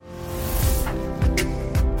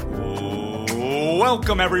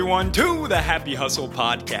Welcome, everyone, to the Happy Hustle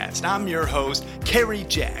Podcast. I'm your host, Cary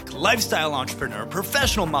Jack, lifestyle entrepreneur,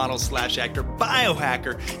 professional model / actor,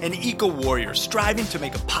 biohacker, and eco-warrior, striving to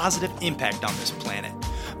make a positive impact on this planet.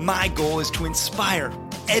 My goal is to inspire,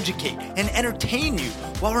 educate, and entertain you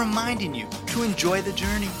while reminding you to enjoy the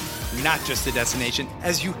journey, not just the destination,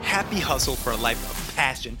 as you happy hustle for a life of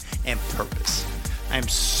passion and purpose. I am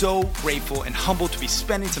so grateful and humbled to be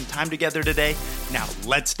spending some time together today. Now,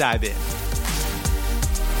 let's dive in.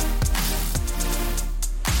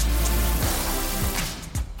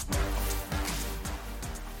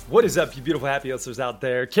 What is up, you beautiful happy hustlers out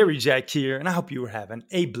there? Cary Jack here, and I hope you are having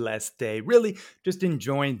a blessed day. Really just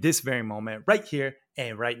enjoying this very moment right here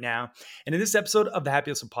and right now. And in this episode of the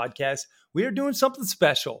Happy Hustle Podcast, we are doing something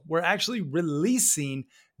special. We're actually releasing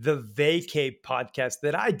the vacay podcast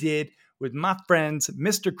that I did with my friends,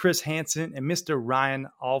 Mr. Chris Hansen and Mr. Ryan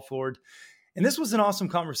Alford. And this was an awesome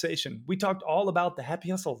conversation. We talked all about the happy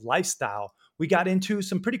hustle lifestyle. We got into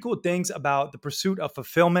some pretty cool things about the pursuit of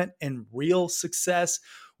fulfillment and real success.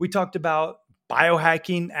 We talked about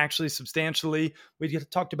biohacking actually substantially. We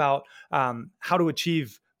talked about how to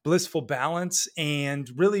achieve blissful balance and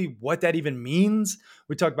really what that even means.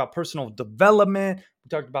 We talked about personal development. We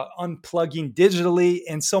talked about unplugging digitally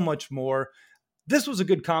and so much more. This was a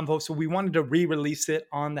good convo, so we wanted to re-release it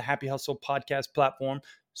on the Happy Hustle Podcast platform.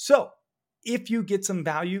 So if you get some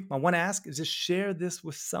value, I want to ask is just share this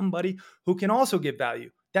with somebody who can also get value.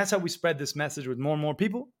 That's how we spread this message with more and more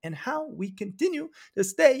people and how we continue to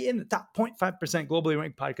stay in the top 0.5% globally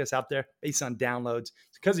ranked podcasts out there based on downloads.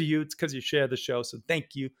 It's because of you. It's because you share the show. So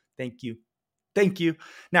thank you, thank you, thank you.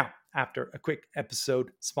 Now, after a quick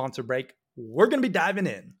episode sponsor break, we're going to be diving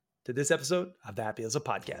in to this episode of the Happy Hustle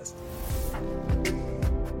Podcast.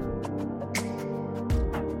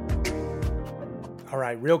 All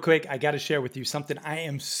right, real quick, I got to share with you something I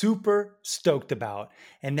am super stoked about,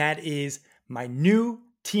 and that is my new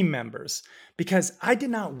team members, because I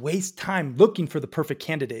did not waste time looking for the perfect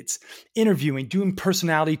candidates, interviewing, doing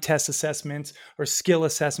personality test assessments or skill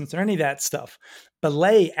assessments or any of that stuff.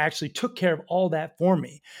 Belay actually took care of all that for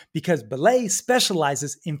me because Belay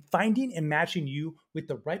specializes in finding and matching you with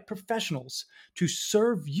the right professionals to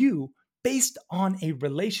serve you based on a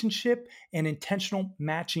relationship and intentional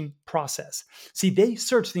matching process. See, they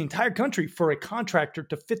search the entire country for a contractor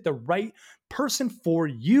to fit the right person for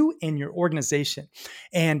you and your organization.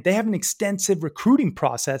 And they have an extensive recruiting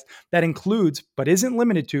process that includes, but isn't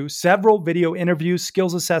limited to, several video interviews,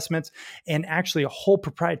 skills assessments, and actually a whole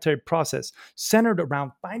proprietary process centered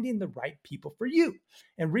around finding the right people for you.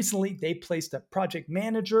 And recently, they placed a project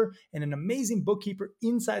manager and an amazing bookkeeper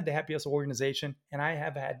inside the Happy Hustle organization. And I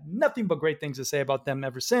have had nothing but great things to say about them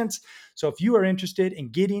ever since. So if you are interested in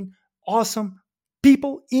getting awesome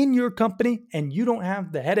people in your company and you don't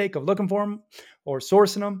have the headache of looking for them or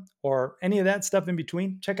sourcing them or any of that stuff in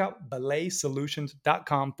between, check out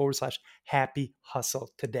belaysolutions.com/happy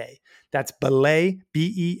hustle today. That's Belay,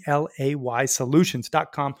 BELAY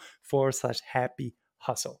solutions.com/happy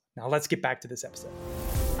hustle. Now let's get back to this episode.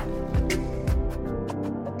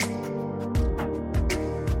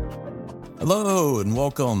 Hello and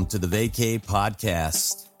welcome to the Vacay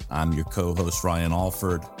Podcast. I'm your co-host Ryan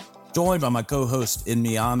Alford, joined by my co-host in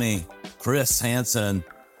Miami, Chris Hansen.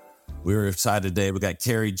 We're excited today. We got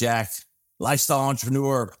Cary Jack, lifestyle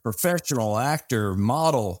entrepreneur, professional actor,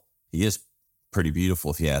 model. He is pretty beautiful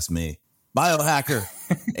if you ask me. Biohacker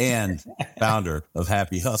and founder of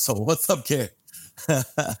Happy Hustle. What's up, Cary? I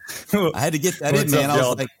had to get that in, man. I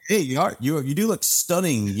was like, hey, you do look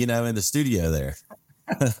stunning, in the studio there.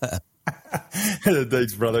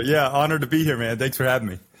 Thanks, brother. Yeah, honored to be here, man. Thanks for having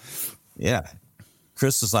me. Yeah.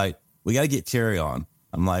 Chris was like, we got to get Cary on.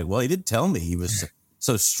 I'm like, well, he didn't tell me he was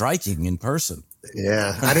so striking in person.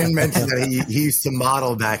 Yeah. I didn't mention that he used to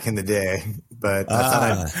model back in the day, but I thought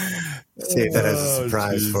I'd save that as a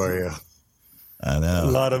surprise for you. I know.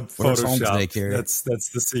 A lot of Photoshop. Today, that's the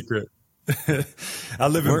secret. I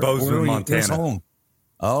live in Bozeman, Montana. Home?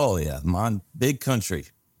 Oh, yeah. Big country.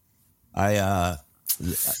 The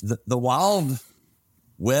Wild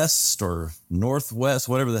West or Northwest,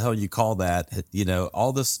 whatever the hell you call that,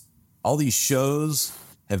 all these shows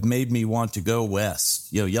have made me want to go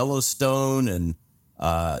west, Yellowstone and,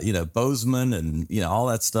 Bozeman and, all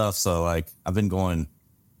that stuff. So I've been going,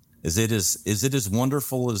 is it as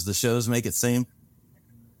wonderful as the shows make it seem?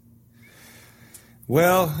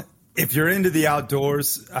 Well, if you're into the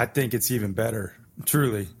outdoors, I think it's even better,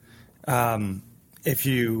 truly. If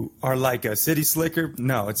you are like a city slicker,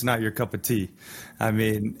 no, it's not your cup of tea. I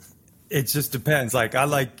mean, It just depends. Like I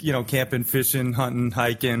like, camping, fishing, hunting,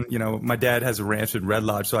 hiking. My dad has a ranch in Red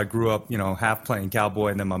Lodge, so I grew up, half playing cowboy.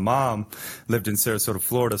 And then my mom lived in Sarasota,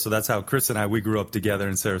 Florida. So that's how Chris and we grew up together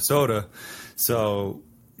in Sarasota. So,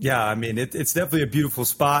 yeah, I mean, it's definitely a beautiful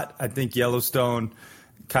spot. I think Yellowstone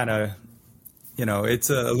kind of, it's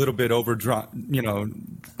a little bit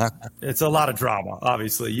overdrawn, it's a lot of drama,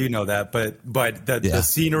 obviously, that. But the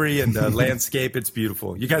scenery and the landscape, it's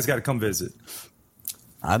beautiful. You guys got to come visit.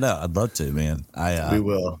 I know. I'd love to, man. We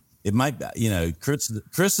will. It might be, Chris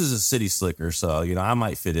is a city slicker, so, I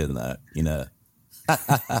might fit in that,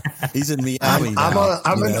 He's in Miami now.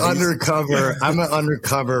 I'm an undercover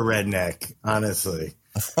redneck, honestly.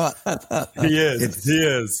 He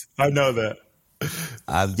is. I know that.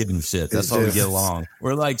 I'm getting shit. That's how we get along.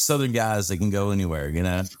 We're like Southern guys that can go anywhere,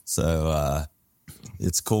 So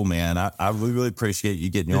it's cool, man. I really appreciate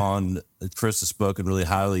you getting on. Chris has spoken really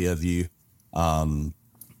highly of you.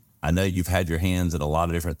 I know you've had your hands in a lot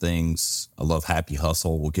of different things. I love Happy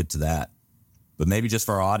Hustle. We'll get to that. But maybe just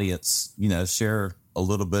for our audience, share a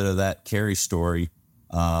little bit of that Cary story,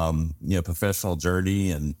 professional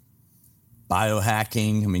journey and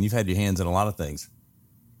biohacking. I mean, you've had your hands in a lot of things.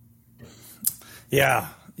 Yeah.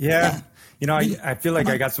 I feel like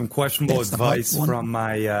I got some questionable advice from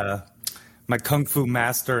my kung fu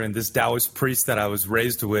master and this Taoist priest that I was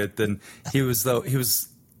raised with. And he was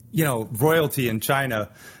royalty in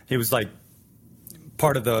China. He was like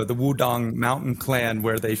part of the Wudong mountain clan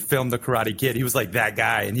where they filmed the Karate Kid. He was like that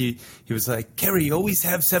guy. And he was like, Cary, you always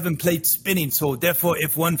have 7 plates spinning. So therefore,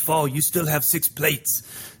 if one fall, you still have 6 plates.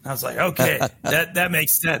 And I was like, okay, that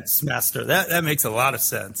makes sense, master. That makes a lot of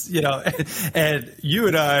sense, and you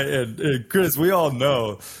and I and Chris, we all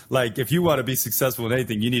know, like, if you want to be successful in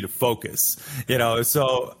anything, you need to focus,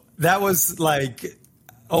 so that was like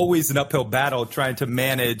always an uphill battle trying to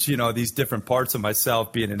manage, these different parts of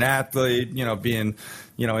myself, being an athlete, being,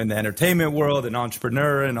 in the entertainment world, an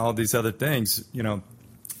entrepreneur and all these other things,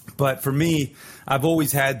 But for me, I've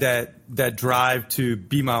always had that drive to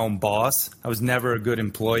be my own boss. I was never a good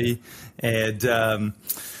employee. And, I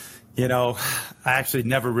actually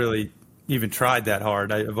never really even tried that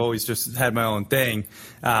hard. I've always just had my own thing.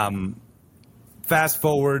 Fast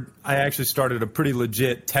forward, I actually started a pretty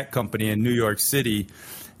legit tech company in New York City.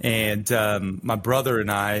 And my brother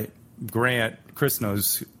and I, Grant, Chris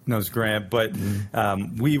knows Grant, but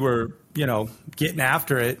we were, getting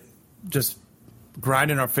after it, just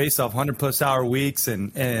grinding our face off 100+ hour weeks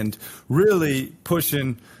and really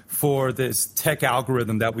pushing for this tech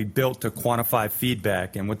algorithm that we built to quantify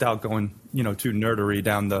feedback. And without going, too nerdery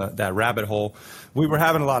down that rabbit hole, we were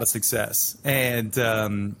having a lot of success.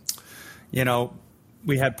 And,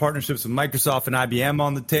 we had partnerships with Microsoft and IBM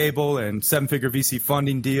on the table and 7-figure VC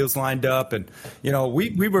funding deals lined up. And,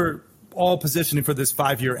 we were all positioning for this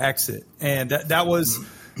 5-year exit. And that was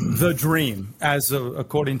the dream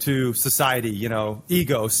according to society,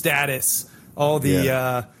 ego, status, all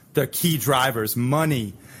the key drivers,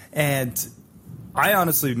 money. And I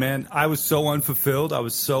honestly, man, I was so unfulfilled. I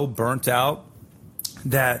was so burnt out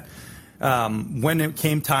that when it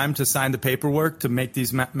came time to sign the paperwork to make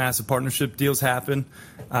these massive partnership deals happen,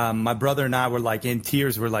 my brother and I were like in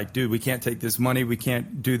tears. We're like, dude, we can't take this money. We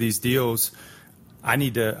can't do these deals. I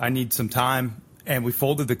need some time. And we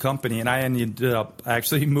folded the company, and I ended up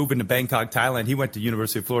actually moving to Bangkok, Thailand. He went to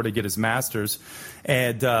University of Florida to get his master's,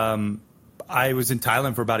 and I was in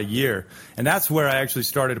Thailand for about a year. And that's where I actually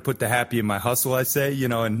started to put the happy in my hustle, I say,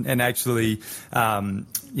 and actually,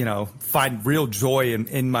 find real joy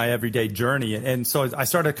in my everyday journey. And so I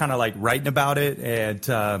started kind of like writing about it and,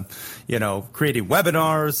 creating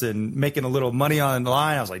webinars and making a little money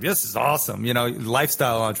online. I was like, this is awesome,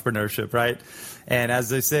 lifestyle entrepreneurship, right? And as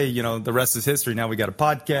they say, the rest is history. Now we got a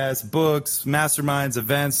podcast, books, masterminds,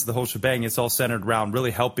 events, the whole shebang. It's all centered around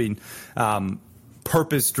really helping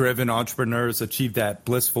purpose-driven entrepreneurs achieve that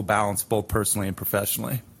blissful balance, both personally and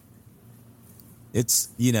professionally. It's,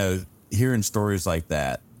 hearing stories like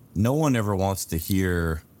that, no one ever wants to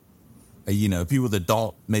hear, people that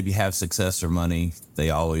don't maybe have success or money, they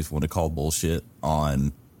always want to call bullshit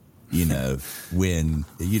on, when,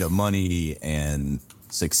 money and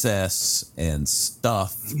success and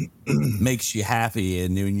stuff makes you happy.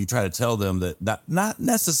 And when you try to tell them that not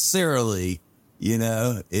necessarily,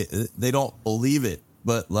 they don't believe it,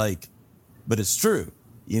 but it's true.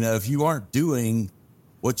 If you aren't doing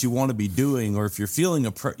what you want to be doing, or if you're feeling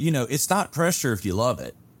it's not pressure if you love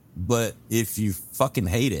it, but if you fucking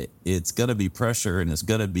hate it, it's going to be pressure and it's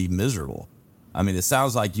going to be miserable. I mean, it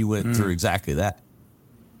sounds like you went through exactly that.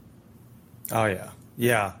 Oh yeah.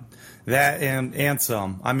 Yeah. That and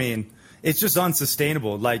some. I mean, it's just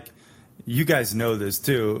unsustainable. Like, you guys know this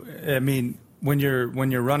too. I mean, when you're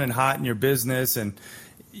running hot in your business and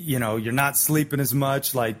you're not sleeping as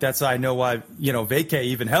much, like that's I know why vacay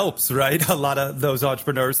even helps, right? A lot of those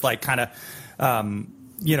entrepreneurs like kind of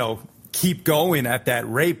keep going at that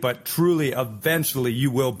rate, but truly eventually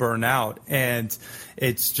you will burn out. And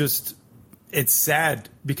it's sad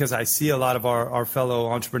because I see a lot of our fellow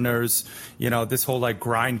entrepreneurs, this whole like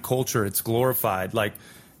grind culture, it's glorified. Like,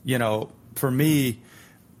 for me,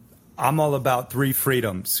 I'm all about 3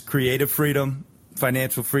 freedoms: creative freedom,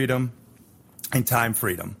 financial freedom, and time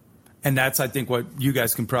freedom. And that's, I think, what you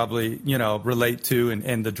guys can probably, relate to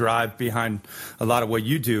and the drive behind a lot of what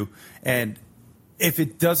you do. And if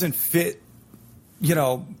it doesn't fit,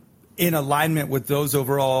 in alignment with those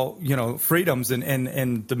overall, freedoms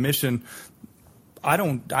and the mission, I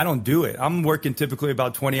don't do it. I'm working typically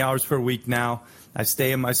about 20 hours per week now. I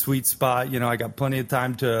stay in my sweet spot. I got plenty of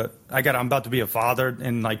time I'm about to be a father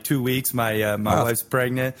in like 2 weeks. My wife's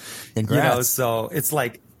pregnant. Congrats. So it's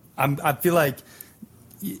like, I feel like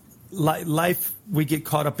life, we get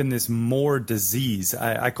caught up in this more disease.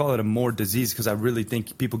 I call it a more disease because I really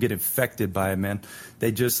think people get infected by it, man.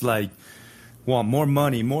 They just like want more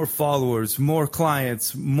money, more followers, more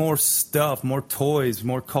clients, more stuff, more toys,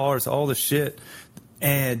 more cars, all the shit.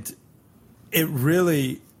 And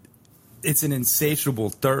it's an insatiable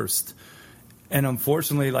thirst. And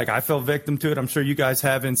unfortunately, like I fell victim to it. I'm sure you guys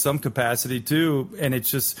have in some capacity too. And it's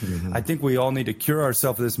just, I think we all need to cure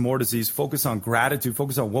ourselves of this more disease, focus on gratitude,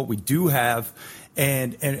 focus on what we do have,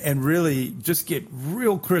 and really just get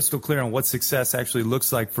real crystal clear on what success actually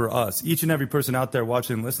looks like for us. Each and every person out there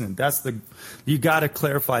watching and listening, you got to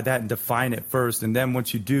clarify that and define it first. And then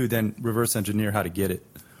once you do, then reverse engineer how to get it.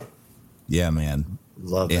 Yeah, man.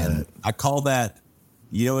 Love that. I call that,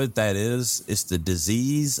 you know what that is? It's the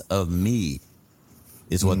disease of me.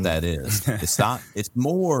 Is what that is. It's not. It's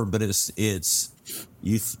more, but it's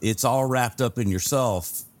all wrapped up in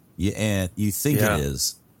yourself, and you think it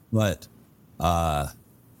is, but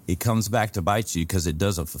it comes back to bite you because it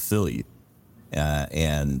doesn't fulfill you.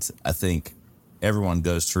 And I think everyone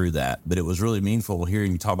goes through that. But it was really meaningful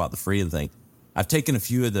hearing you talk about the freedom thing. I've taken a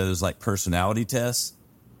few of those like personality tests,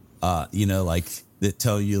 like that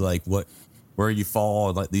tell you like where you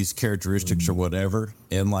fall, like these characteristics or whatever,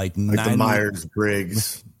 and like the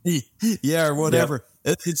Myers-Briggs, or whatever.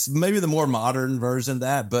 Yep. It's maybe the more modern version of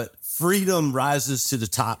that, but freedom rises to the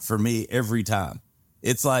top for me every time.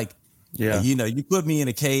 It's like, you put me in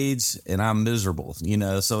a cage and I'm miserable,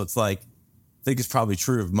 so it's like, I think it's probably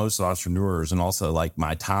true of most entrepreneurs, and also like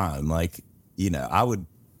my time, like,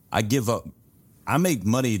 I give up. I make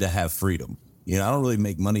money to have freedom. I don't really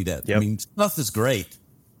make money to, I mean, stuff is great,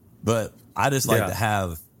 but I just like to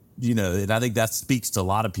have, and I think that speaks to a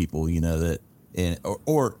lot of people,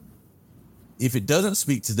 or if it doesn't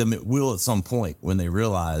speak to them, it will at some point when they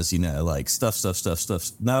realize, like stuff.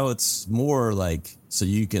 No, it's more like so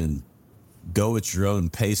you can go at your own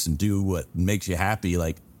pace and do what makes you happy.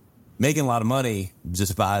 Like making a lot of money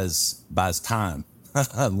just buys time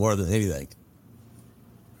more than anything.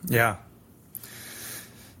 Yeah.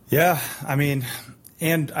 I mean,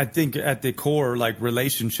 and I think at the core, like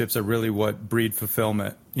relationships are really what breed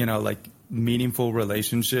fulfillment, like meaningful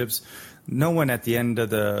relationships. No one at the end of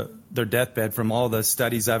their deathbed, from all the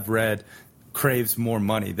studies I've read, craves more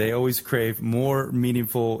money. They always crave more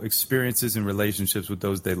meaningful experiences and relationships with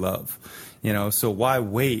those they love. So why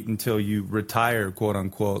wait until you retire, quote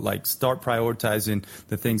unquote? Like start prioritizing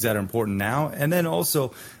the things that are important now. And then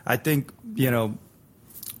also, I think,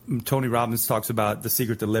 Tony Robbins talks about the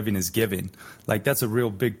secret to living is giving. Like that's a real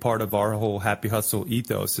big part of our whole happy hustle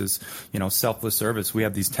ethos is, selfless service. We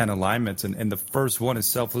have these 10 alignments and the first one is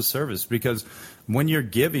selfless service, because when you're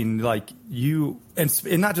giving, like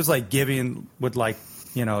and not just like giving with like,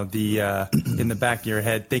 the, in the back of your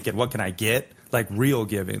head thinking, what can I get? Like real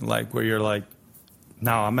giving, like where you're like,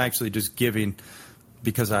 no, I'm actually just giving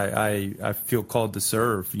because I feel called to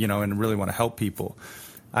serve, and really want to help people.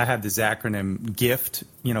 I have this acronym GIFT,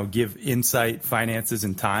 give insight, finances,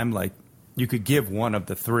 and time. Like you could give one of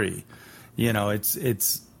the 3,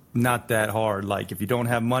 it's not that hard. Like if you don't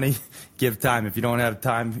have money, give time. If you don't have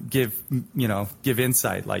time, give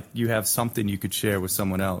insight. Like you have something you could share with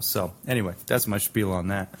someone else. So anyway, that's my spiel on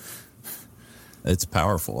that. It's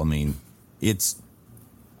powerful. I mean, it's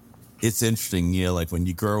interesting, like when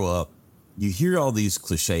you grow up, you hear all these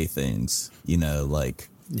cliche things, like,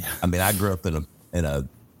 I mean, I grew up in a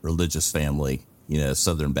religious family,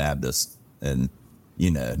 Southern Baptist, and,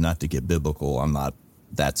 not to get biblical, I'm not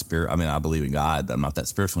that I mean, I believe in God, but I'm not that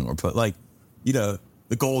spiritual anymore, but like, the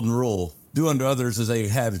golden rule, do unto others as you'd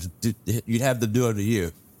have them do unto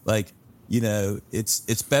you. Like,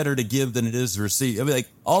 it's better to give than it is to receive. I mean, like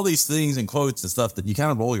all these things and quotes and stuff that you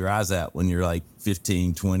kind of roll your eyes at when you're like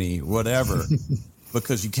 15, 20, whatever,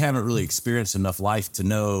 because you haven't really experienced enough life to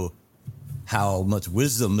know how much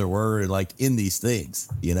wisdom there were like in these things,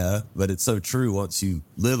 but it's so true once you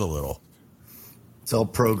live a little. It's all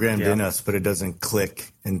programmed in us, but it doesn't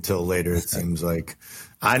click until later. It seems like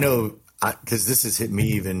I know because this has hit me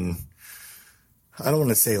even, I don't want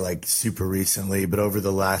to say like super recently, but over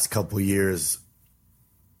the last couple of years,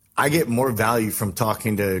 I get more value from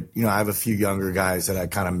talking to, I have a few younger guys that I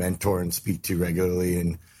kind of mentor and speak to regularly.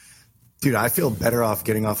 And dude, I feel better off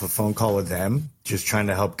getting off a phone call with them, just trying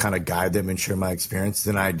to help kind of guide them and share my experience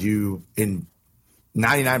than I do in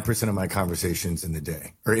 99% of my conversations in the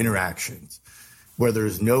day or interactions where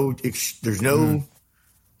there's no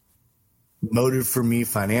motive for me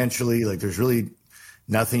financially. Like there's really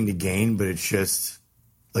nothing to gain, but it's just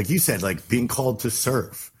like you said, like being called to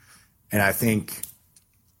serve. And I think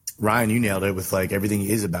Ryan, you nailed it with like everything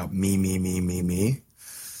is about me, me, me, me, me.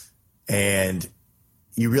 And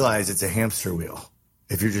you realize it's a hamster wheel.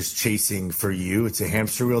 If you're just chasing for you, it's a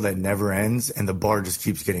hamster wheel that never ends and the bar just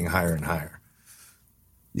keeps getting higher and higher.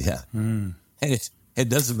 Yeah. And it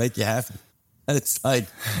doesn't make you happy. It's like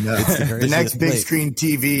the next big screen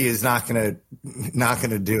TV is not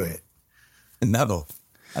gonna do it. No,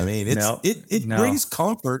 I mean it brings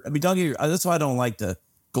comfort. I mean, that's why I don't like to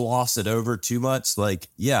gloss it over too much. Like,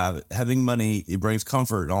 having money, it brings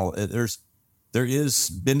comfort and all. There is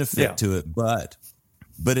benefit to it, but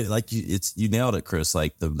it like you nailed it, Chris.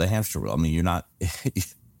 Like the hamster wheel. I mean, you're not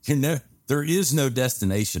there is no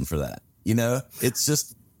destination for that. It's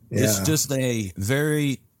just a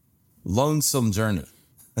very lonesome journey.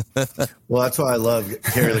 Well, that's why I love,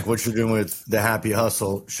 Cary, like what you're doing with the Happy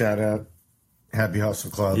Hustle. Shout out Happy Hustle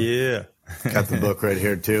Club. Yeah. Got the book right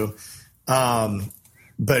here too.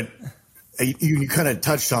 But you kind of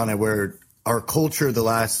touched on it where our culture the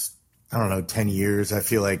last, 10 years, I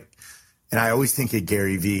feel like, and I always think of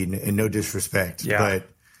Gary Vee and no disrespect, but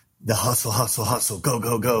the hustle,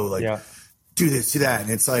 go, like do this, do that. And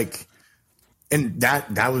it's like, and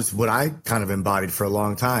that was what I kind of embodied for a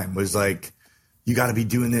long time was like, you got to be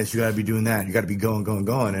doing this, you got to be doing that, you got to be going.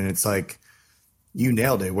 And it's like, you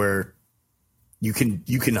nailed it where you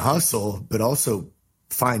can hustle, but also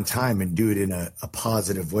find time and do it in a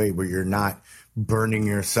positive way where you're not burning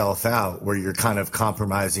yourself out, where you're kind of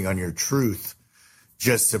compromising on your truth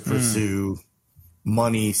just to pursue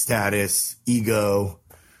money, status, ego,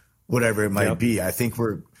 whatever it might be. I think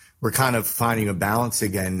we're kind of finding a balance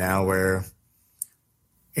again now where,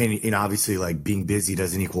 and obviously like being busy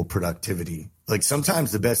doesn't equal productivity. Like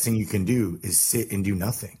sometimes the best thing you can do is sit and do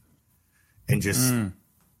nothing and just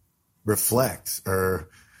reflect or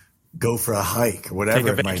go for a hike or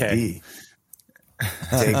whatever it might be.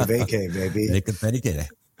 Take a vacay, baby. Take a vacay.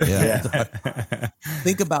 Yeah.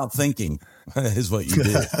 Think about thinking is what you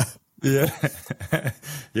do.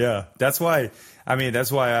 Yeah. That's why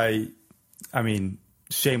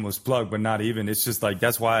shameless plug, but not even. It's just like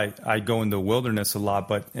that's why I go in the wilderness a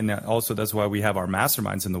lot, and also that's why we have our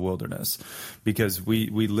masterminds in the wilderness, because we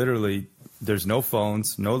literally, there's no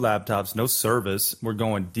phones, no laptops, no service. We're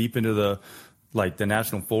going deep into the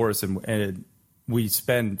national forest, and we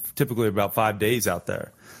spend typically about 5 days out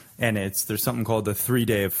there. And there's something called the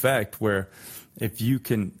 3-day effect, where if you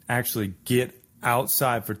can actually get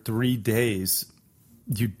outside for 3 days,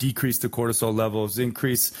 you decrease the cortisol levels,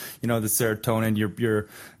 increase, the serotonin, you're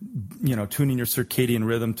tuning your circadian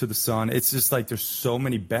rhythm to the sun. It's just like, there's so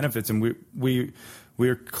many benefits. And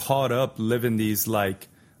we're caught up living these like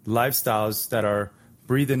lifestyles that are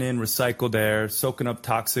breathing in recycled air, soaking up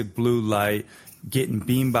toxic blue light, getting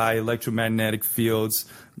beamed by electromagnetic fields.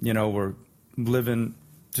 We're living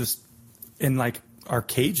just in like our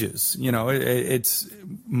cages. It's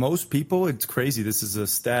most people, it's crazy. This is a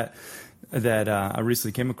stat that I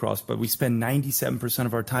recently came across, but we spend 97%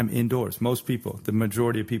 of our time indoors. Most people, the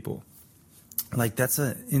majority of people. Like, that's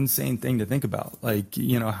an insane thing to think about. Like,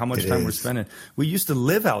 how much time we're spending. We used to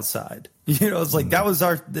live outside. It's like that was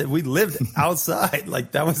we lived outside.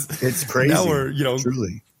 Like that was. It's crazy. Now we're,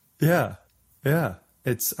 truly. Yeah. Yeah.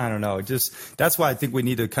 It's, I don't know. Just, that's why I think we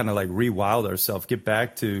need to kind of like rewild ourselves, get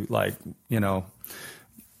back to like,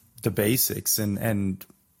 the basics. And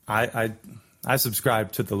I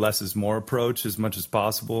subscribe to the less is more approach as much as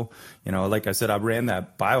possible. Like I said, I ran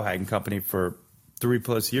that biohacking company for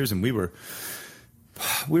 3+ years, and we were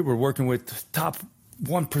working with top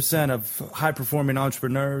 1% of high performing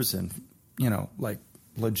entrepreneurs and, like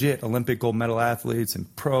legit Olympic gold medal athletes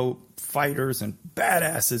and pro fighters and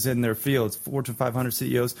badasses in their fields, Fortune 500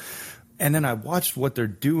 CEOs. And then I watched what they're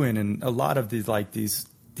doing, and a lot of these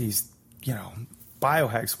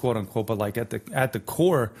biohacks, quote unquote, but like at the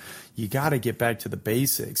core, you got to get back to the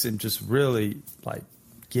basics and just really like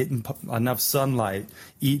getting enough sunlight,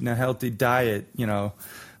 eating a healthy diet,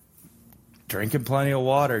 drinking plenty of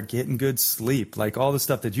water, getting good sleep, like all the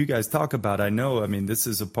stuff that you guys talk about. I know, I mean, this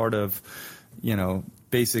is a part of,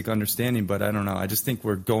 basic understanding, but I don't know. I just think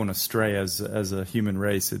we're going astray as a human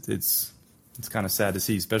race. It's kind of sad to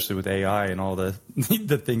see, especially with AI and all the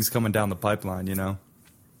the things coming down the pipeline,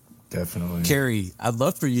 Definitely. Cary, I'd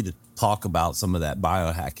love for you to talk about some of that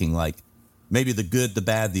biohacking, like maybe the good, the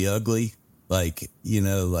bad, the ugly, like,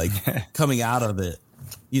 coming out of it,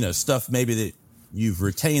 stuff maybe that you've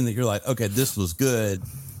retained that you're like, okay, this was good.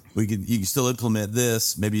 You can still implement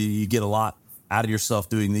this. Maybe you get a lot out of yourself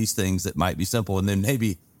doing these things that might be simple. And then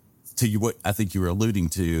maybe to you, what I think you were alluding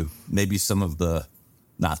to, maybe some of the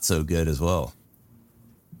not so good as well.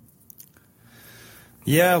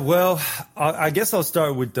 Yeah, well, I guess I'll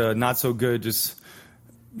start with the not so good. Just,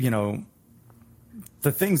 the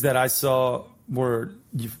things that I saw were,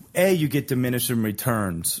 you get diminishing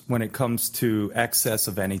returns when it comes to excess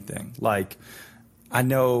of anything. Like, I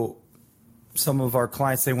know some of our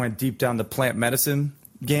clients, they went deep down the plant medicine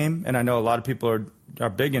game, and I know a lot of people are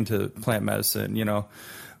big into plant medicine,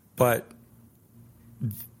 but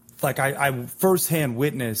like I firsthand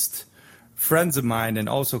witnessed friends of mine and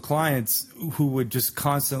also clients who would just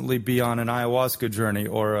constantly be on an ayahuasca journey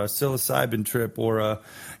or a psilocybin trip or a,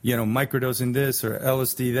 microdosing this or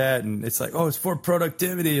LSD that. And it's like, oh, it's for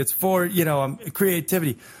productivity. It's for,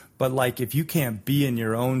 creativity. But like, if you can't be in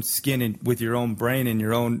your own skin and with your own brain and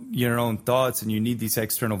your own thoughts, and you need these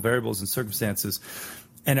external variables and circumstances.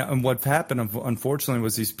 And what happened, unfortunately,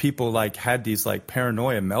 was these people like had these like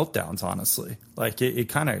paranoia meltdowns, honestly. Like it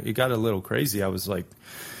got a little crazy. I was like,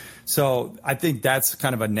 so I think that's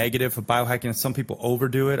kind of a negative of biohacking. Some people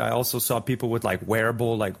overdo it. I also saw people with like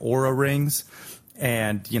wearable, like Aura rings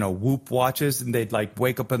and, Whoop watches, and they'd like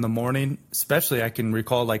wake up in the morning. Especially I can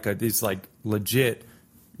recall like these like legit,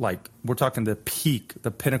 like we're talking the peak,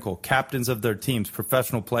 the pinnacle, captains of their teams,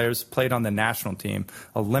 professional players, played on the national team,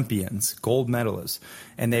 Olympians, gold medalists.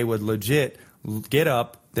 And they would legit get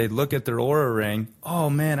up. They'd look at their Aura ring. Oh,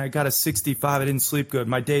 man, I got a 65. I didn't sleep good.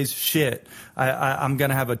 My day's shit. I'm going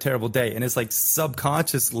to have a terrible day. And it's like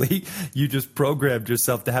subconsciously you just programmed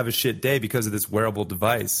yourself to have a shit day because of this wearable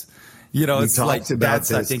device. It's like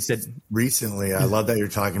that's, I think that recently. I love that you're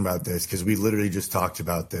talking about this because we literally just talked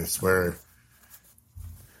about this where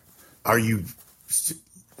are you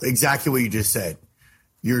exactly what you just said?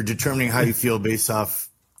 You're determining how you feel based off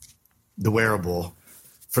the wearable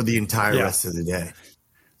for the entire rest of the day.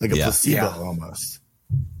 Like a placebo almost.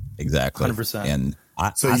 Exactly. 100%. And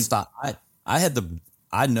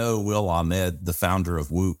I know Will Ahmed, the founder of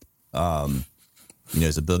W.O.O.P.,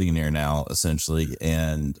 he's a billionaire now, essentially,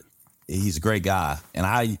 and he's a great guy. And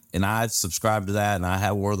I subscribed to that, and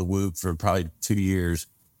I wore the W.O.O.P. for probably 2 years,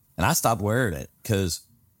 and I stopped wearing it because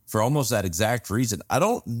for almost that exact reason. I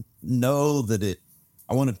don't know that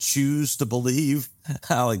I want to choose to believe,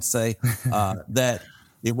 I like to say, that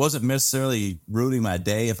it wasn't necessarily ruining my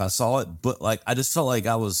day if I saw it, but like I just felt like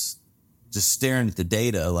I was just staring at the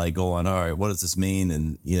data, like going, all right, what does this mean?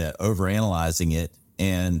 And overanalyzing it.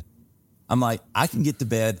 And I'm like, I can get to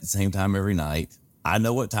bed at the same time every night. I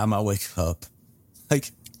know what time I wake up.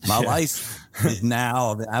 Like my life is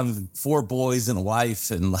now, I have 4 boys and a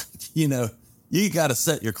wife, and like, you got to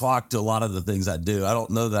set your clock to a lot of the things I do. I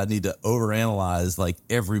don't know that I need to overanalyze like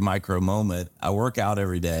every micro moment. I work out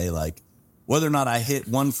every day. Like whether or not I hit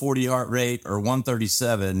 140 heart rate or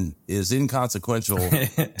 137 is inconsequential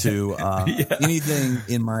to anything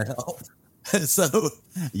in my health. So,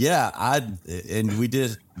 and we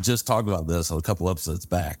did just talk about this a couple episodes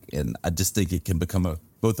back, and I just think it can become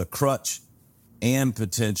both a crutch and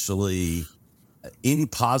potentially any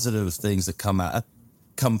positive things that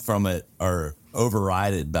come from it are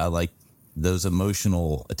overridden by like those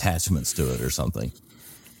emotional attachments to it or something.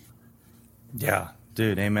 Yeah,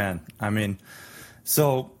 dude. Amen. I mean,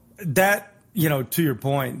 so that, to your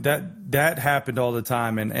point, that happened all the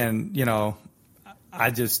time. And,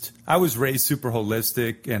 I was raised super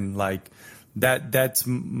holistic, and like that's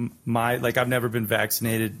my, like, I've never been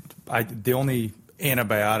vaccinated. The only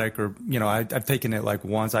antibiotic or, I've taken it like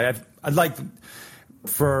once. I'd like,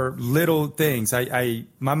 for little things,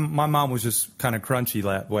 my mom was just kind of crunchy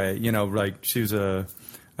that way, like she was a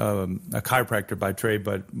chiropractor by trade,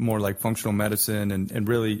 but more like functional medicine, and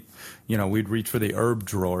really, we'd reach for the herb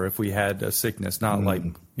drawer if we had a sickness, not like,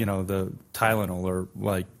 the Tylenol or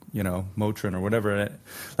like, Motrin or whatever.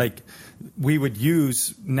 Like we would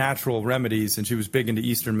use natural remedies, and she was big into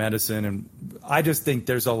Eastern medicine. And I just think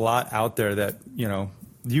there's a lot out there that,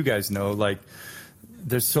 you guys know, like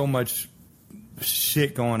there's so much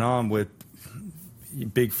shit going on with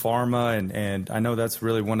big pharma, and I know that's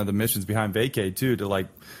really one of the missions behind Vacay too, to like,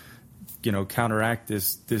 you know, counteract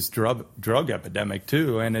this drug epidemic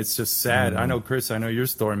too. And it's just sad. I know, Chris, I know your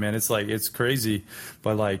story, man. It's like, it's crazy,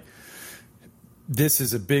 but like, this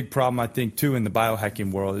is a big problem, I think, too, in the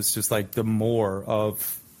biohacking world. It's just like the more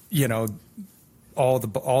of, you know, all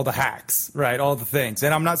the hacks, right? All the things.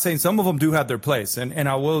 And I'm not saying some of them do have their place. And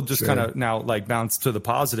I will just kind of now like bounce to the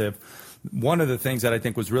positive. One of the things that I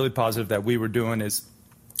think was really positive that we were doing is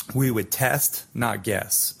we would test, not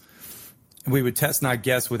guess. We would test, not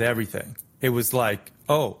guess with everything. It was like,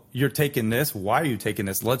 oh, you're taking this. Why are you taking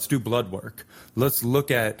this? Let's do blood work. Let's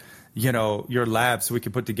look at, you know, your lab so we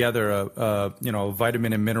can put together a you know,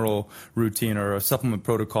 vitamin and mineral routine or a supplement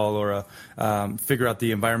protocol, or figure out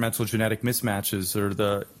the environmental genetic mismatches, or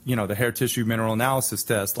the, you know, the hair tissue mineral analysis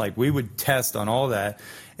test. Like we would test on all that.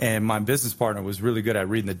 And my business partner was really good at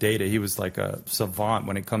reading the data. He was like a savant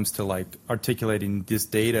when it comes to like articulating this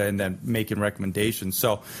data and then making recommendations.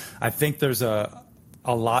 So I think there's a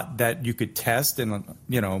lot that you could test, and,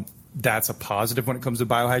 you know, that's a positive when it comes to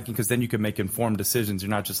biohacking, because then you can make informed decisions. You're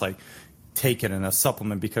not just like taking in a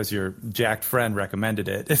supplement because your jacked friend recommended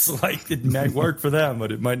it. It's like it might work for them,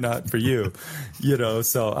 but it might not for you, you know?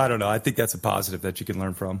 So I don't know. I think that's a positive that you can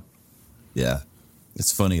learn from. Yeah.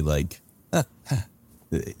 It's funny. Like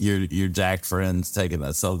your jacked friend's taking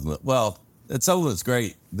that supplement. Well, that supplement's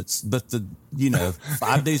great, but the, you know,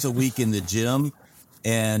 5 days a week in the gym,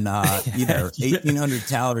 and you know, 1,800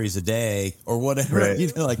 calories a day or whatever, right. You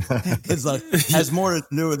know, like it's like has more to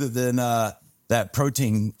do with it than that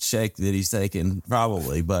protein shake that he's taking,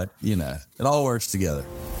 probably. But you know, it all works together.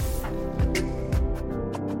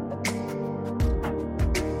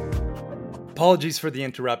 Apologies for the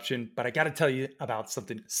interruption, but I got to tell you about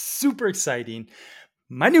something super exciting.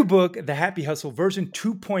 My new book, The Happy Hustle version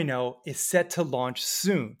 2.0, is set to launch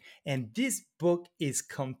soon. And this book is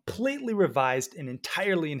completely revised and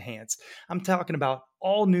entirely enhanced. I'm talking about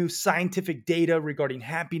all new scientific data regarding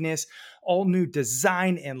happiness, all new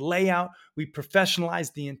design and layout. We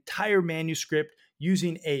professionalized the entire manuscript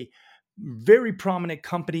using a very prominent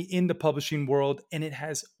company in the publishing world, and it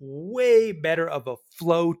has way better of a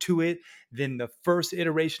flow to it than the first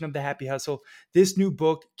iteration of The Happy Hustle. This new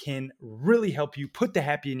book can really help you put the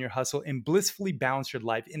happy in your hustle and blissfully balance your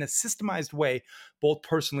life in a systemized way, both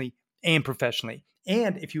personally and professionally.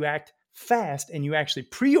 And if you act fast and you actually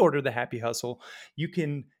pre-order The Happy Hustle, you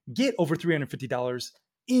can get over $350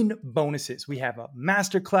 in bonuses. We have a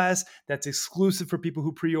masterclass that's exclusive for people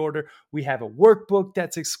who pre-order. We have a workbook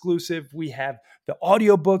that's exclusive. We have the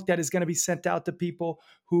audiobook that is going to be sent out to people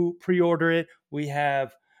who pre-order it. We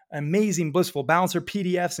have amazing Blissful Balancer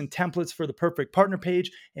PDFs and templates for the perfect partner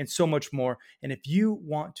page, and so much more. And if you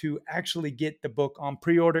want to actually get the book on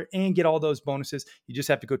pre-order and get all those bonuses, you just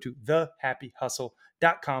have to go to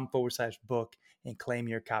thehappyhustle.com/book and claim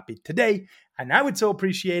your copy today. And I would so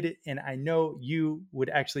appreciate it. And I know you would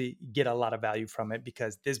actually get a lot of value from it,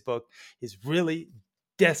 because this book is really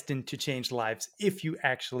destined to change lives if you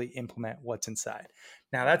actually implement what's inside.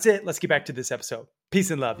 Now that's it. Let's get back to this episode. Peace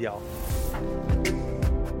and love, y'all.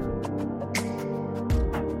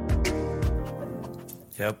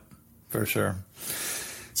 Yep, for sure.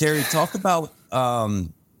 Cary, talk about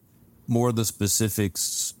more of the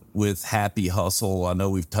specifics with Happy Hustle. I know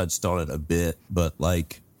we've touched on it a bit, but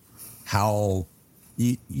like how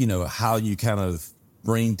you know, how you kind of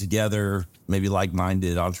bring together maybe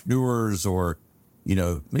like-minded entrepreneurs, or, you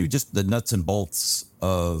know, maybe just the nuts and bolts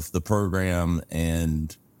of the program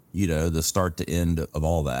and, you know, the start to end of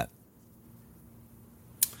all that.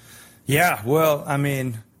 Yeah, well, I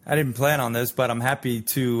mean, I didn't plan on this, but I'm happy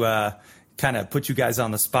to kind of put you guys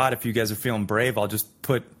on the spot. If you guys are feeling brave, I'll just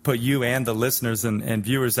put you and the listeners and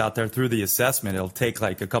viewers out there through the assessment. It'll take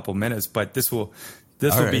like a couple minutes, but this will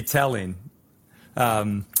be telling.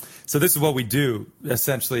 So this is what we do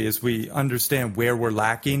essentially: is we understand where we're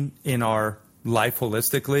lacking in our life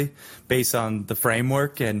holistically based on the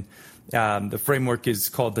framework. And the framework is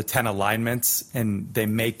called the 10 alignments, and they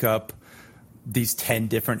make up these 10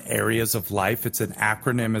 different areas of life. It's an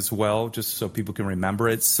acronym as well, just so people can remember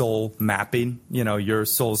it. Soul mapping, you know, your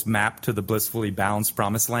soul's map to the blissfully balanced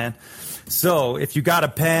promised land. So if you got a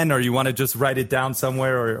pen, or you want to just write it down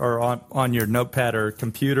somewhere, or on your notepad or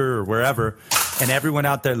computer or wherever, and everyone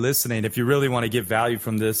out there listening, if you really want to get value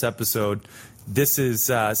from this episode, this is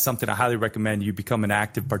something I highly recommend you become an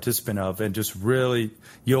active participant of, and just really,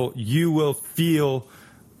 you will feel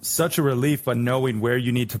such a relief by knowing where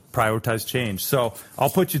you need to prioritize change. So I'll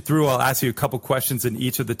put you through, I'll ask you a couple questions in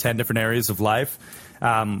each of the 10 different areas of life.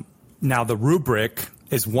 Now the rubric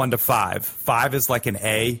is 1 to 5. 5 is like an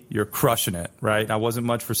A. You're crushing it, right? I wasn't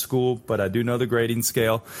much for school, but I do know the grading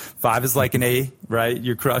scale. 5 is like an A, right?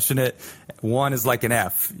 You're crushing it. 1 is like an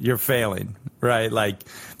F. You're failing, right? Like,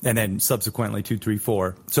 and then subsequently 2, 3,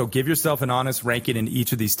 4. So give yourself an honest ranking in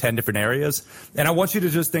each of these 10 different areas. And I want you to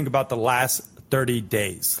just think about the last 30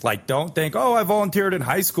 days. Like, don't think, oh, I volunteered in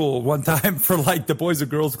high school one time for like the Boys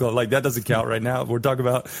and Girls Club. Like, that doesn't count right now. We're talking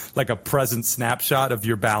about like a present snapshot of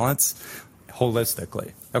your balance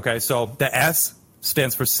holistically. Okay, so the S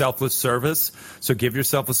stands for selfless service. So give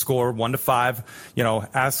yourself a score, 1 to 5. You know,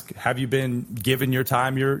 ask, have you been given your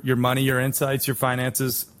time, your money, your insights, your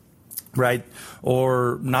finances, right?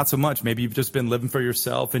 Or not so much. Maybe you've just been living for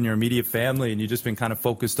yourself and your immediate family, and you've just been kind of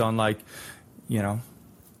focused on, like, you know,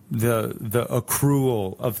 the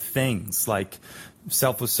accrual of things. Like,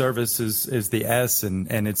 selfless service is the S,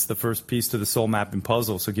 and it's the first piece to the soul mapping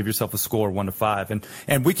puzzle. So give yourself a score, 1 to 5,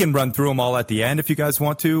 and we can run through them all at the end if you guys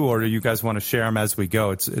want to, or you guys want to share them as we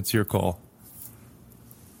go. It's your call.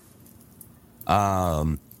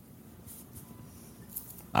 I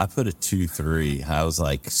put a 2, 3. I was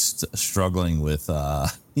like struggling with,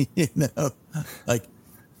 you know, like,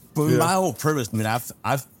 but my whole premise. I mean,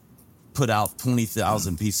 I've put out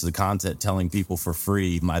 20,000 pieces of content telling people for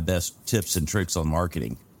free my best tips and tricks on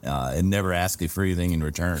marketing, and never asking for anything in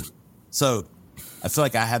return. So I feel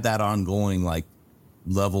like I had that ongoing, like,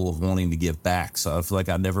 level of wanting to give back. So I feel like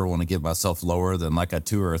I never want to give myself lower than like a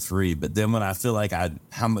 2 or a 3. But then when I feel like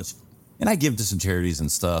how much, and I give to some charities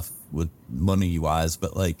and stuff with money wise,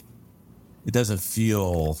 but like, it doesn't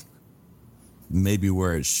feel maybe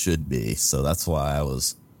where it should be. So that's why I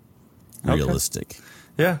was realistic.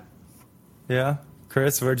 Okay. Yeah.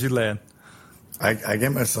 Chris, where'd you land? I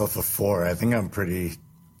give myself a 4. I think I'm pretty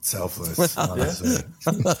selfless, honestly.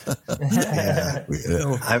 Yeah.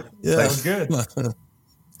 That was good.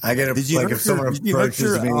 I get if someone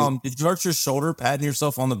approaches me. Did you hurt your shoulder patting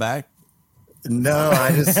yourself on the back? No,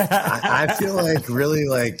 I feel like really,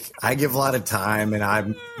 like, I give a lot of time, and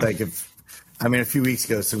I'm like, a few weeks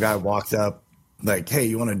ago, some guy walked up like, hey,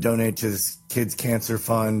 you want to donate to this kid's cancer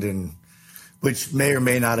fund? And which may or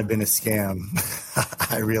may not have been a scam.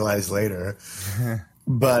 I realized later.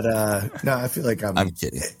 But no, I feel like I'm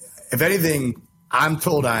kidding. If anything, I'm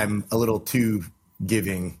told I'm a little too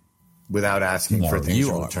giving without asking for things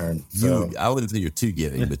in return. So I wouldn't say you're too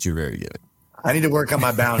giving, but you're very giving. I need to work on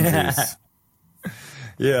my boundaries.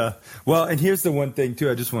 Yeah. Well, and here's the one thing,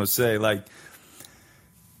 too, I just want to say, like,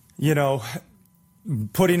 you know,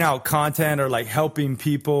 putting out content or like helping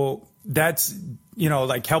people, that's, you know,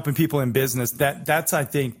 like helping people in business, that's, I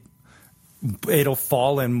think, it'll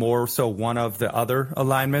fall in more so one of the other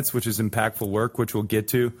alignments, which is impactful work, which we'll get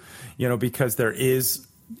to, you know, because there is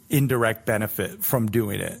indirect benefit from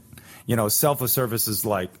doing it. You know, selfless service is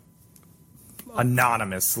like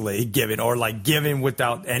anonymously giving, or like giving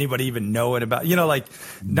without anybody even knowing about, you know, like,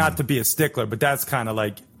 not to be a stickler, but that's kind of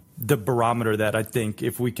like the barometer that I think,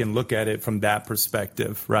 if we can look at it from that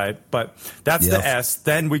perspective, right? But that's the S.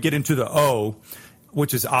 Then we get into the O,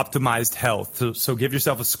 which is optimized health. So give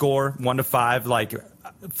yourself a score, 1 to 5. Like,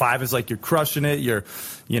 5 is like you're crushing it. You're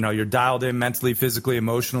dialed in mentally, physically,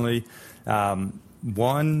 emotionally.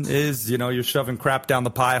 1 is, you know, you're shoving crap down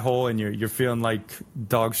the pie hole and you're feeling like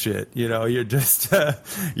dog shit. You know, you're just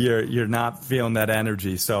you're not feeling that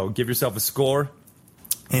energy. So give yourself a score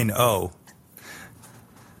in O.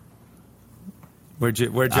 Where'd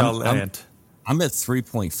y'all land? I'm at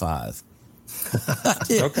 3.5.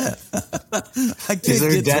 Okay.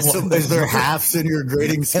 Is there halves in your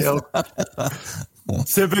grading scale?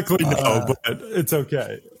 Typically no, but it's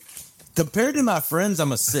okay. Compared to my friends,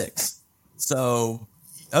 I'm a 6. So,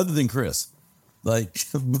 other than Chris, like,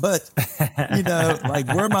 but, you know, like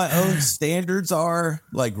where my own standards are,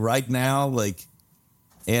 like right now, like,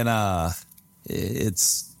 and I'm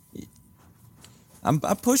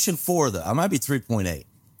pushing 4 though. I might be 3.8.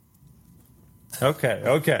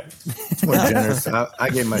 Okay. It's more generous. I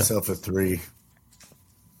gave myself a 3.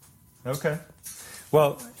 Okay.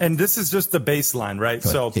 Well, and this is just the baseline, right?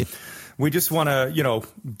 So we just want to, you know,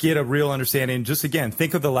 get a real understanding. Just again,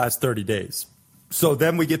 think of the last 30 days. So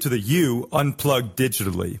then we get to the U, unplug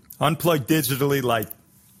digitally. Unplug digitally, like,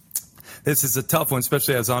 this is a tough one,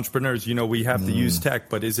 especially as entrepreneurs. You know, we have to use tech,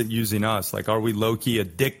 but is it using us? Like, are we low-key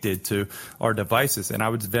addicted to our devices? And I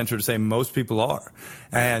would venture to say most people are.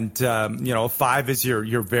 And, you know, 5 is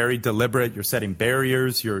you're very deliberate. You're setting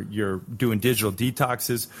barriers. You're doing digital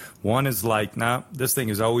detoxes. 1 is like, nah, this thing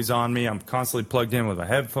is always on me. I'm constantly plugged in with my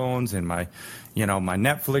headphones, and my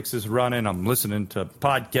Netflix is running. I'm listening to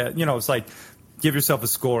podcasts. You know, it's like, give yourself a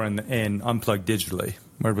score and unplug digitally.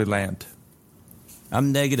 Where do we land?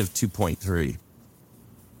 I'm negative 2.3.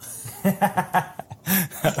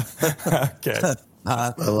 Okay.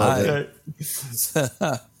 I love it.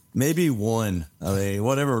 Maybe 1. I mean,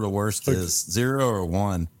 whatever the worst is, 0 or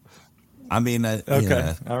 1. I mean,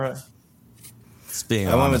 Okay. All right. It's being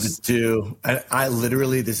I went with honest. the 2. I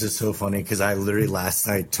literally, this is so funny because I literally last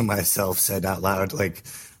night to myself said out loud, like,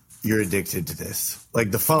 you're addicted to this.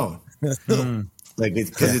 Like the phone. Like,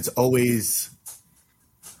 because it's always,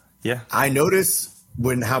 Yeah. I notice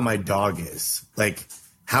how my dog is. Like,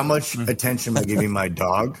 how much attention am I giving my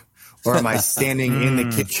dog? Or am I standing in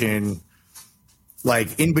the kitchen,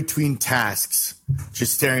 like in between tasks,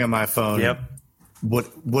 just staring at my phone? Yep.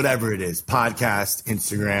 Whatever it is, podcast,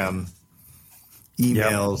 Instagram,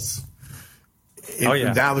 emails.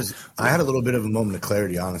 Yep. I had a little bit of a moment of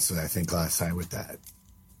clarity, honestly, I think last night with that.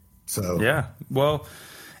 So, yeah. Well,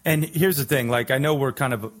 and here's the thing, like, I know we're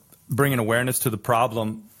kind of bringing awareness to the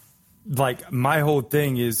problem. Like, my whole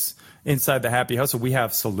thing is inside the Happy Hustle, we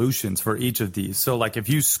have solutions for each of these. So like if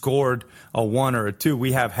you scored a 1 or a 2,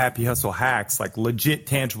 we have Happy Hustle hacks, like legit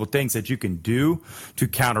tangible things that you can do to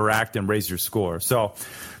counteract and raise your score. So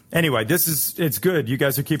anyway, it's good. You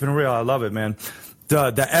guys are keeping it real. I love it, man.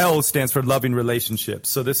 The L stands for loving relationships.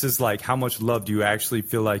 So this is like, how much love do you actually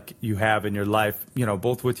feel like you have in your life, you know,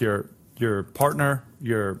 both with your partner,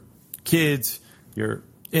 your kids, your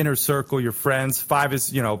inner circle, your friends. 5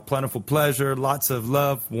 is, you know, plentiful pleasure, lots of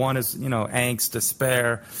love. 1 is, you know, angst,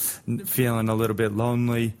 despair, feeling a little bit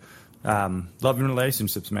lonely. Loving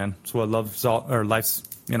relationships, man. It's what life's,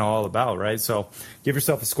 you know, all about, right? So give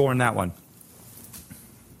yourself a score on that one.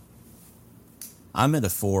 I'm at a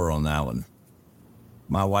 4 on that one.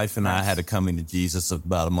 My wife and I had a coming to Jesus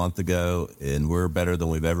about a month ago, and we're better than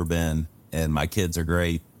we've ever been. And my kids are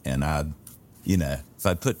great. And if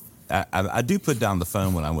I do put down the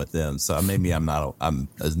phone when I'm with them. So maybe I'm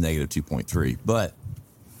as negative 2.3, but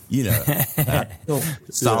I feel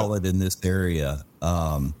solid in this area.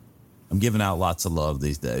 I'm giving out lots of love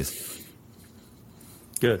these days.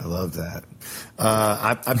 Good. I love that.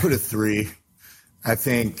 I put a 3. I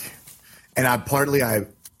think, and I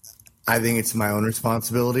think it's my own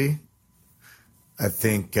responsibility. I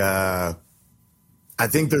think there's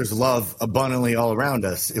love abundantly all around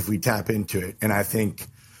us if we tap into it. And I think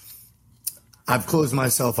I've closed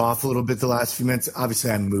myself off a little bit the last few minutes.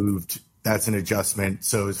 Obviously I moved. That's an adjustment.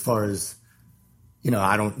 So as far as,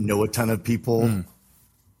 I don't know a ton of people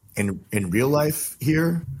in real life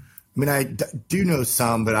here. I mean, I do know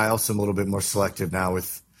some, but I also am a little bit more selective now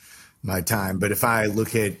with my time. But if I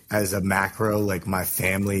look at as a macro, like my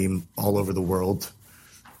family all over the world,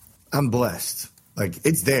 I'm blessed. Like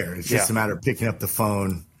it's there. It's just a matter of picking up the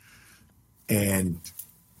phone and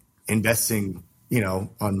investing,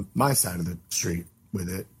 on my side of the street with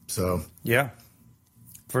it. So, yeah,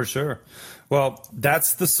 for sure. Well,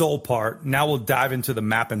 that's the soul part. Now we'll dive into the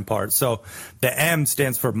mapping part. So the M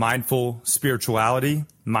stands for mindful spirituality.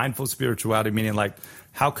 Mindful spirituality, meaning like,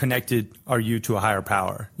 how connected are you to a higher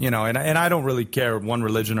power? And I don't really care one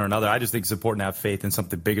religion or another. I just think it's important to have faith in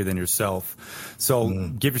something bigger than yourself. So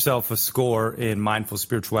give yourself a score in mindful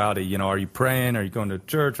spirituality. Are you praying? Are you going to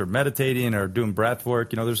church or meditating or doing breath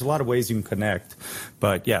work? There's a lot of ways you can connect.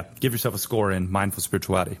 But yeah, give yourself a score in mindful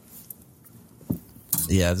spirituality.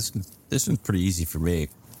 Yeah, this one's pretty easy for me.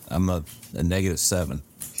 I'm a -7.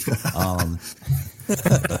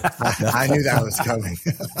 I knew that was coming.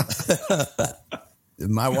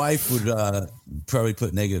 My wife would probably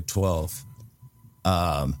put -12.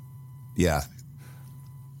 Yeah.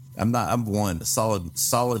 I'm 1. Solid,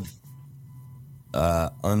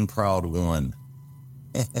 unproud 1.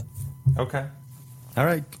 Okay. All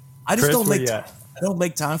right. I just Chris, don't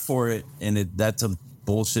make time for it. And that's a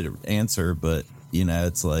bullshit answer, but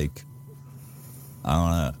it's like, I don't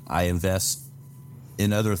know. I invest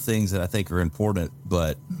in other things that I think are important,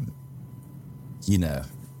 but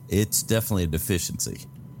it's definitely a deficiency.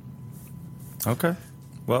 Okay.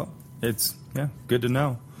 Well, it's good to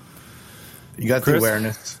know. You got Chris? the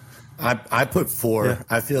awareness. I put 4. Yeah.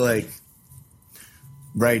 I feel like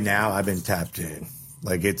right now I've been tapped in.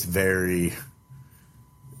 Like it's very,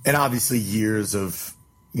 and obviously years of,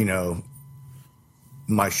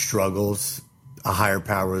 my struggles, a higher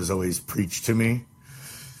power has always preached to me.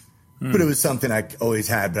 But it was something I always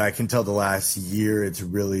had. But I can tell the last year it's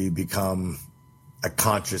really become a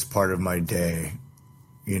conscious part of my day,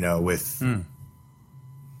 with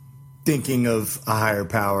thinking of a higher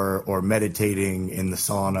power or meditating in the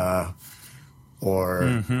sauna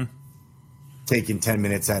or taking 10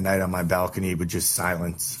 minutes at night on my balcony with just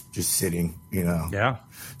silence, just sitting, Yeah.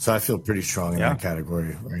 So I feel pretty strong in that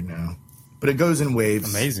category right now. But it goes in waves.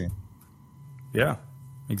 Amazing. Yeah,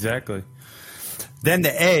 exactly. Then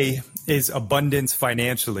the A is abundance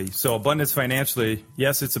financially. So abundance financially,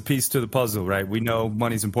 yes, it's a piece to the puzzle, right? We know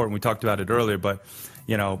money's important. We talked about it earlier, but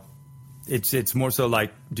it's more so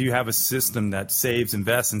like, do you have a system that saves,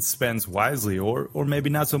 invests, and spends wisely, or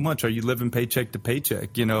maybe not so much? Are you living paycheck to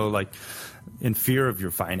paycheck? Like in fear of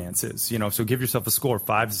your finances. So give yourself a score.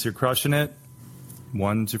 5 is you're crushing it.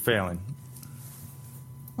 1's you're failing.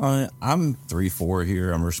 I'm 3-4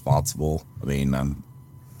 here. I'm responsible. I mean, I'm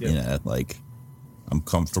I'm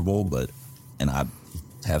comfortable, and I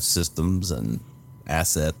have systems and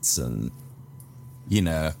assets, and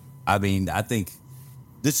I mean, I think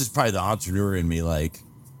this is probably the entrepreneur in me. Like,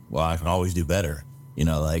 well, I can always do better.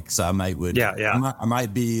 So I I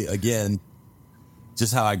might be, again,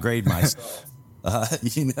 just how I grade myself.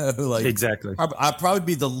 Exactly. I'd probably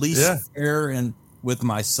be the least fair with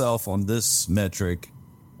myself on this metric,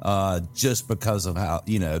 just because of how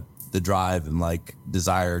the drive and like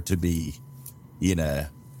desire to be,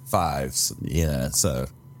 5s. So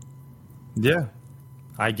yeah,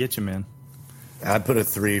 I get you, man. I put a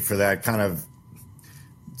 3 for that kind of.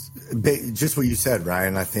 Just what you said,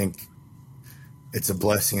 Ryan. I think it's a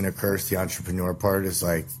blessing and a curse. The entrepreneur part is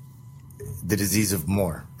like the disease of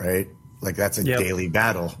more, right? Like that's a daily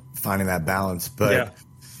battle, finding that balance. But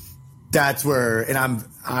that's where, and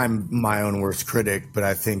I'm my own worst critic, but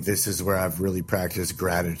I think this is where I've really practiced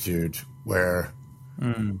gratitude, where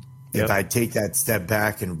if I take that step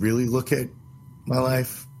back and really look at my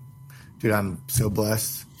life, dude, I'm so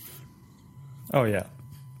blessed. Oh, yeah.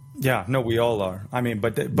 Yeah, no, we all are. I mean,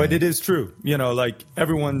 but it is true. Like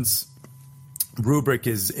everyone's rubric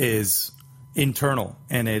is internal,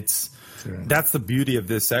 and that's the beauty of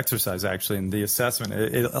this exercise, actually, and the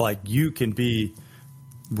assessment. Like you can be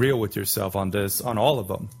real with yourself on all of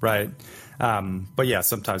them, right? But yeah,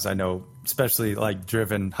 sometimes I know, especially like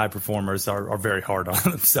driven high performers are very hard on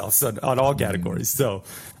themselves on all categories. So,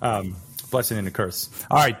 blessing and a curse.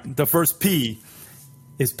 All right, the first P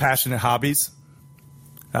is passionate hobbies.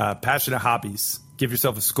 Passionate hobbies. Give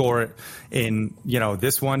yourself a score in,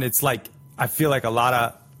 this one. It's like, I feel like a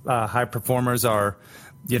lot of high performers are,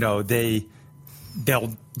 they'll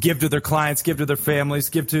give to their clients, give to their families,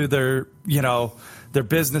 give to their, their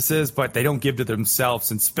businesses, but they don't give to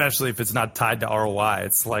themselves, and especially if it's not tied to ROI.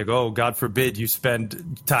 It's like, oh, God forbid you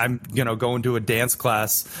spend time, going to a dance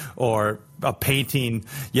class or a painting,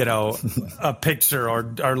 a picture or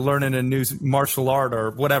learning a new martial art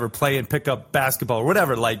or whatever, playing pickup basketball or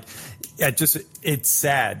whatever. Like, it's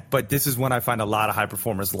sad, but this is when I find a lot of high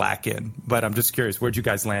performers lack in. But I'm just curious, where'd you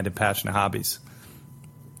guys land in passionate hobbies?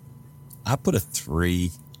 I put a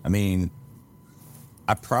 3. I mean,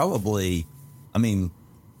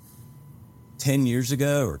 10 years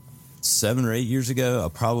ago or 7 or 8 years ago, I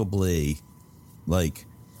probably like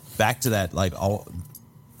back to that, like I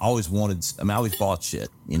always bought shit,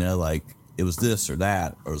 like it was this or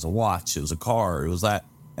that, or it was a watch, it was a car, it was that.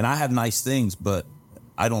 And I have nice things, but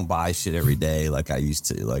I don't buy shit every day like I used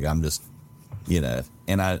to. Like I'm just,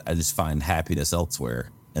 and I just find happiness elsewhere.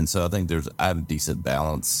 And so I think I have a decent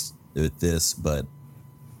balance with this, but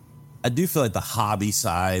I do feel like the hobby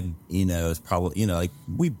side, is probably, like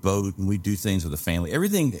we boat and we do things with the family.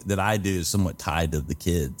 Everything that I do is somewhat tied to the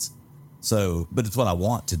kids. So, but it's what I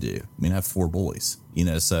want to do. I mean, I have 4 boys,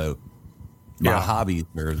 so my hobbies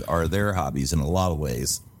are their hobbies in a lot of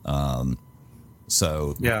ways.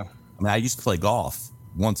 So yeah, I mean, I used to play golf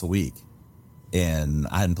once a week, and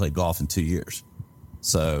I hadn't played golf in 2 years.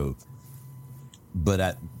 So, but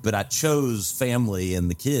I chose family and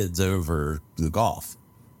the kids over the golf.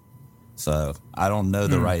 So I don't know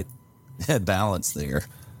the right balance there,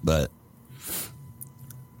 but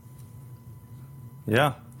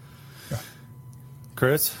yeah.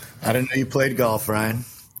 Chris, I didn't know you played golf, Ryan.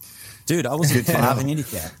 Dude, I was a 5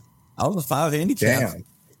 handicap. I was a 5 handicap. Damn.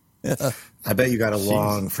 Yeah. I bet you got a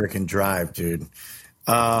long freaking drive, dude.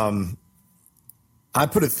 I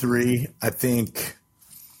put a 3. I think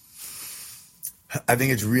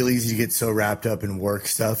it's really easy to get so wrapped up in work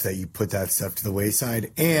stuff that you put that stuff to the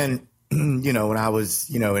wayside. And, when I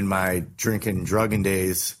was, in my drinking and drugging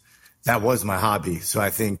days, that was my hobby. So I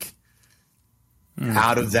think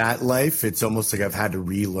out of that life, it's almost like I've had to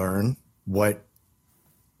relearn what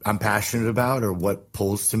I'm passionate about or what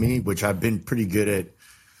pulls to me, which I've been pretty good at.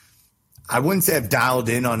 I wouldn't say I've dialed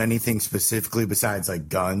in on anything specifically besides like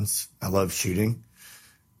guns. I love shooting,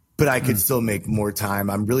 but I could still make more time.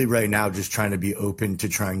 I'm really right now just trying to be open to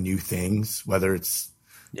trying new things, whether it's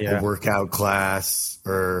a workout class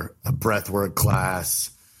or a breathwork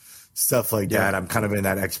class, stuff like that. I'm kind of in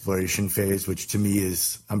that exploration phase, which to me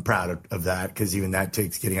I'm proud of that, because even that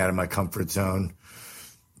takes getting out of my comfort zone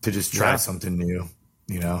to just try something new,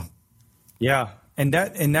 Yeah.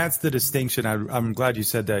 And that's the distinction. I'm glad you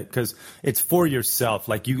said that, because it's for yourself.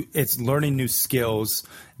 Like it's learning new skills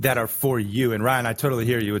that are for you. And Ryan, I totally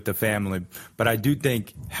hear you with the family, but I do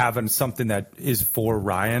think having something that is for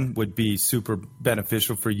Ryan would be super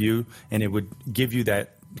beneficial for you, and it would give you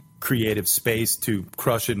that creative space to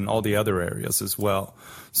crush it in all the other areas as well.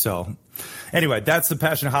 So anyway, that's the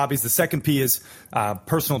passion hobbies. The second P is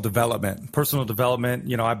personal development. Personal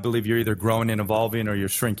development, I believe you're either growing and evolving or you're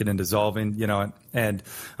shrinking and dissolving, and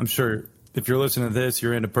I'm sure if you're listening to this,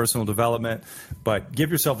 you're into personal development, but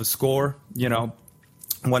give yourself a score, 1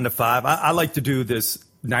 to 5. I like to do this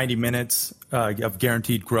 90 minutes of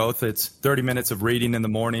guaranteed growth. It's 30 minutes of reading in the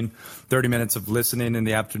morning, 30 minutes of listening in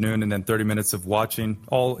the afternoon, and then 30 minutes of watching,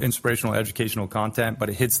 all inspirational, educational content, but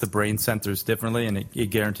it hits the brain centers differently, and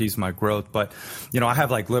it guarantees my growth. But, I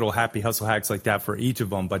have like little happy hustle hacks like that for each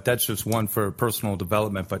of them, but that's just one for personal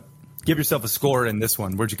development. But give yourself a score in this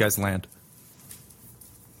one. Where'd you guys land?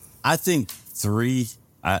 I think 3,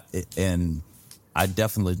 and I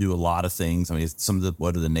definitely do a lot of things. I mean,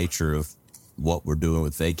 what are the nature of what we're doing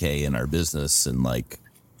with vacay in our business, and like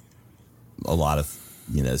a lot of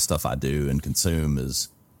stuff I do and consume is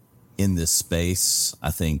in this space.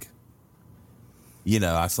 I think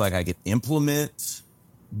I feel like I can implement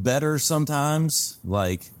better sometimes.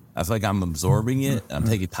 Like I feel like I'm absorbing it, I'm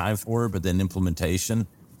taking time for it, but then implementation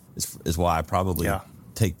is why I probably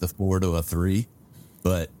take the 4 to a 3.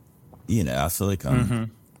 But I feel like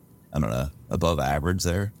I'm I don't know, above average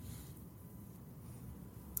there.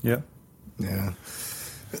 Yeah.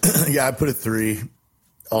 Yeah, I put a 3.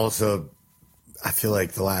 Also, I feel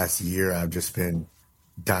like the last year I've just been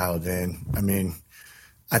dialed in. I mean,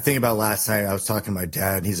 I think about last night, I was talking to my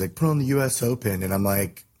dad, and he's like, put on the U.S. Open. And I'm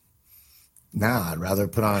like, nah, I'd rather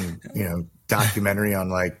put on, documentary on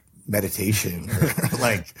like meditation or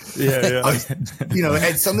like,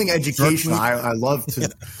 and something educational. I love to,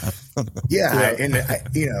 and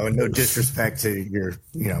no disrespect to your,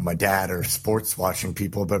 my dad or sports watching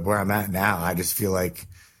people, but where I'm at now, I just feel like,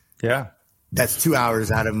 that's 2 hours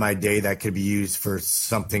out of my day that could be used for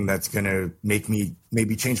something that's going to make me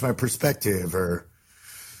maybe change my perspective or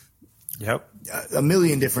a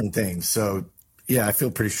million different things. So yeah, I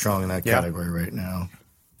feel pretty strong in that category right now.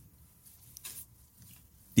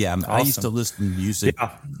 Yeah, awesome. I used to listen to music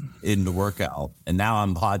in the workout, and now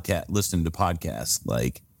I'm listening to podcasts.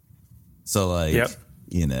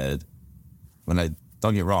 When I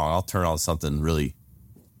don't get wrong, I'll turn on something really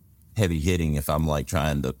heavy hitting if I'm like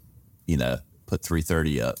trying to, put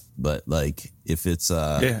 330 up. But like if it's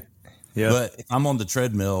but if I'm on the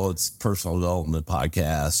treadmill, it's personal development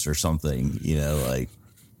podcast or something, like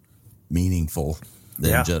meaningful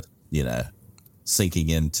than just sinking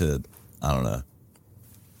into, I don't know,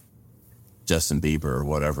 Justin Bieber or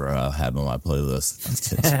whatever I have on my playlist.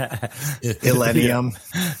 Millennium.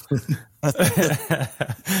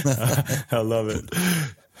 I love it.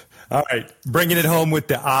 All right, bringing it home with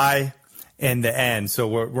the I and the N. So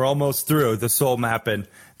we're almost through the soul mapping.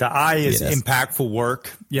 The I is impactful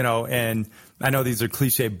work, and I know these are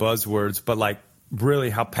cliche buzzwords, but like really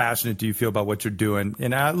how passionate do you feel about what you're doing?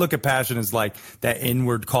 And I look at passion as like that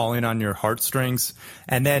inward calling on your heartstrings,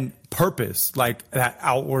 and then purpose, like that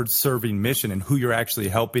outward serving mission and who you're actually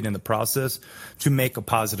helping in the process to make a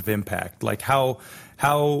positive impact. Like how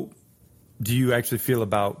do you actually feel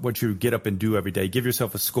about what you get up and do every day? Give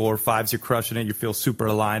yourself a score. 5's you're crushing it. You feel super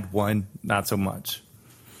aligned. 1, not so much.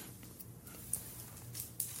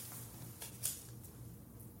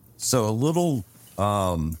 So a little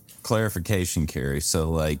clarification, Cary. So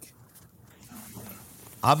like,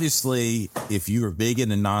 obviously, if you were big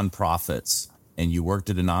into nonprofits and you worked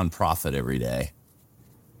at a nonprofit every day,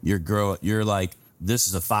 you're like, this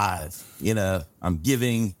is a 5. I'm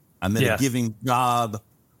giving. I'm in a giving job.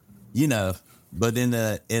 But in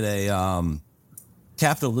a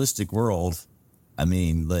capitalistic world, I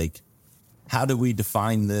mean, like, how do we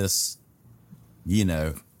define this?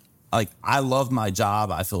 Like, I love my job.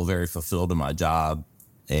 I feel very fulfilled in my job.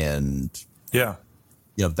 And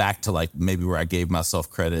back to like maybe where I gave myself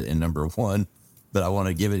credit in number 1, but I want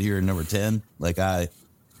to give it here in number 10. Like I,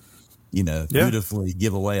 beautifully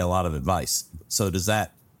give away a lot of advice. So does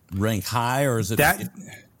that rank high, or is it that,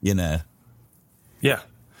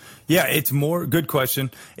 Yeah, it's more, good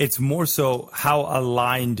question. It's more so how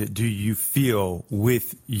aligned do you feel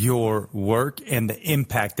with your work and the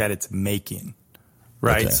impact that it's making,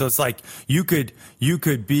 right? Okay. So it's like you could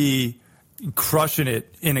be crushing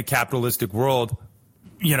it in a capitalistic world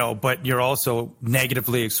but you're also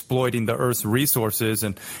negatively exploiting the Earth's resources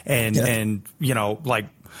and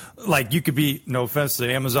like you could be, no offense to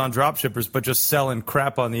Amazon dropshippers, but just selling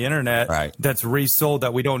crap on the internet Right. that's resold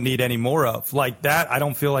that we don't need any more of. Like that, I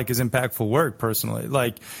don't feel like is impactful work personally.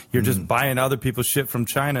 Like you're just buying other people's shit from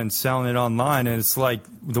China and selling it online. And it's like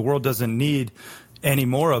the world doesn't need any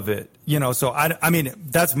more of it, So I mean,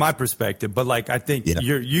 that's my perspective, but like, I think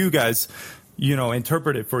you guys,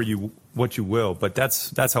 interpret it for you what you will, but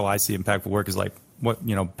that's how I see impactful work is like what,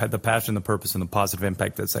 the passion, the purpose, and the positive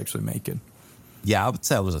impact that's actually making. Yeah, I would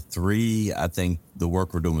say I was a 3. I think the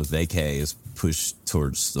work we're doing with vacay is pushed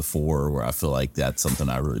towards the 4, where I feel like that's something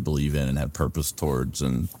I really believe in and have purpose towards.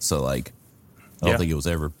 And so like, I don't think it was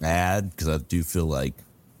ever bad, because I do feel like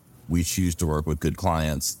we choose to work with good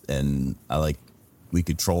clients, and we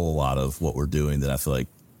control a lot of what we're doing, that I feel like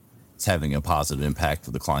it's having a positive impact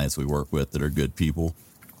for the clients we work with that are good people.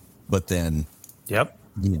 But then, I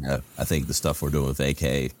think the stuff we're doing with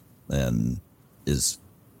vacay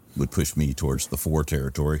would push me towards the 4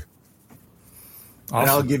 territory. Awesome. And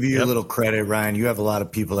I'll give you a little credit, Ryan. You have a lot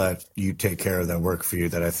of people that you take care of that work for you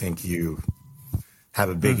that I think you have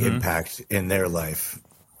a big impact in their life.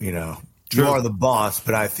 You are the boss,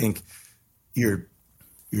 but I think you're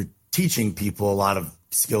teaching people a lot of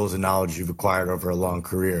skills and knowledge you've acquired over a long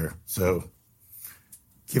career. So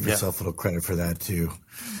give yourself a little credit for that too.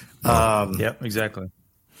 Exactly.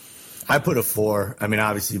 I put a 4. I mean,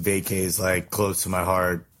 obviously vacay is like close to my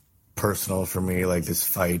heart, personal for me, like this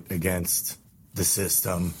fight against the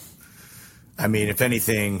system. I mean, if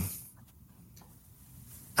anything,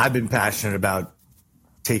 I've been passionate about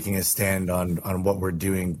taking a stand on what we're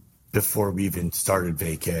doing before we even started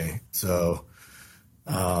vacay. So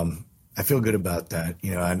I feel good about that,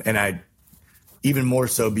 and I even more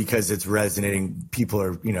so because it's resonating. People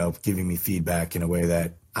are, giving me feedback in a way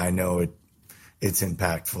that I know it's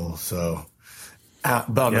impactful. So,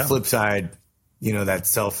 but on the flip side, that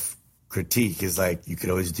self-critique is like, you could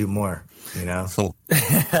always do more, So,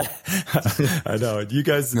 I know you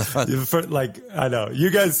guys, I know you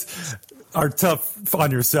guys are tough on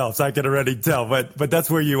yourselves. I can already tell, but that's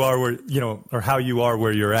where you are, where, or how you are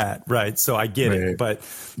where you're at. Right. So I get it, but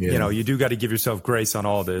you do got to give yourself grace on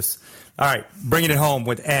all this. All right. Bringing it home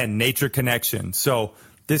with N, nature connection. So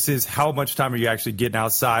this is how much time are you actually getting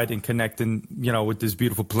outside and connecting, with this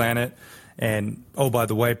beautiful planet? And, oh, by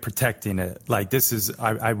the way, protecting it. Like this is,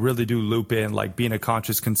 I really do loop in like being a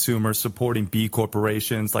conscious consumer, supporting B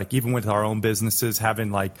corporations, like even with our own businesses,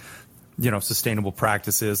 having like, sustainable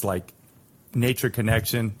practices, like nature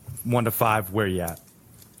connection, 1 to 5, where you at?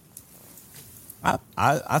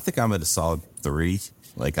 I think I'm at a solid 3.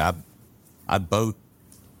 Like I boat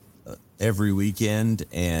every weekend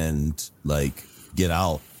and like get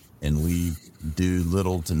out, and we do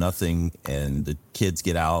little to nothing, and the kids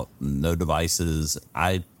get out, no devices.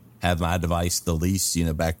 I have my device the least,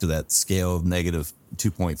 back to that scale of negative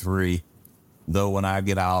 2.3. Though when I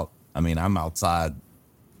get out, I mean, I'm outside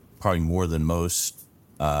probably more than most,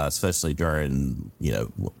 especially during,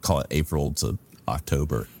 call it April to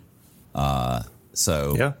October.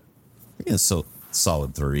 So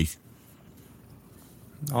solid 3.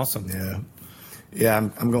 Awesome. Yeah.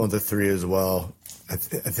 I'm going with the 3 as well. I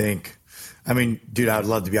think, I mean, dude, I'd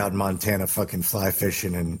love to be out in Montana fucking fly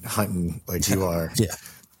fishing and hunting like you are.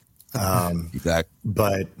 Exactly.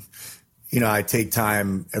 But, I take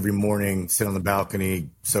time every morning, sit on the balcony,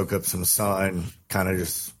 soak up some sun, kind of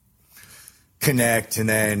just connect. And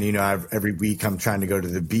then, every week I'm trying to go to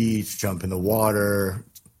the beach, jump in the water,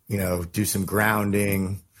 do some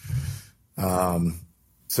grounding.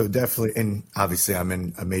 So definitely, and obviously I'm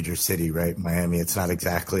in a major city, right? Miami. It's not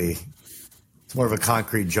exactly, it's more of a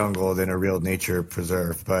concrete jungle than a real nature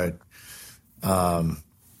preserve. But as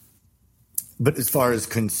far as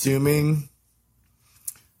consuming,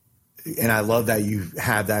 and I love that you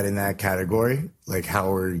have that in that category. Like,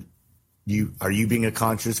 how are you being a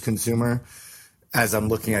conscious consumer? As I'm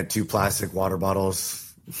looking at 2 plastic water bottles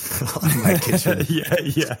on my kitchen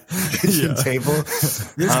table.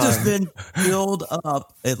 This has been filled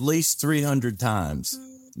up at least 300 times.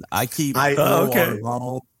 I keep a water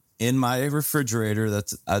bottle in my refrigerator.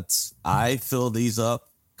 I fill these up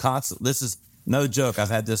constantly. This is no joke. I've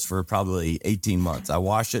had this for probably 18 months. I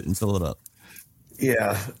wash it and fill it up.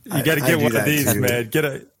 Yeah. You got to get one of these, man.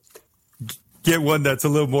 Get one that's a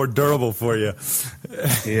little more durable for you.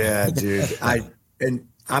 Yeah, dude.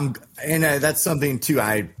 That's something too.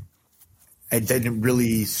 It didn't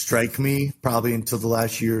really strike me probably until the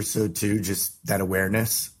last year or so too. Just that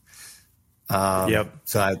awareness. So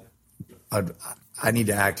I need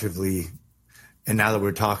to actively, and now that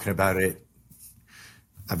we're talking about it,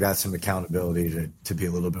 I've got some accountability to be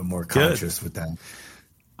a little bit more conscious with that.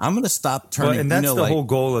 I'm going to stop turning. Well, and that's the whole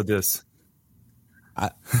goal of this.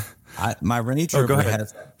 My Range Rover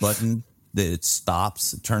has a button that it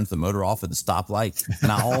stops, it turns the motor off at the stoplight, and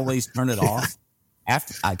I always turn it off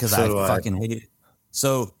because I fucking hate it.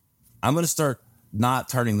 So I'm going to start not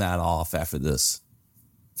turning that off after this.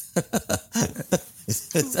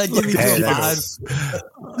 That give me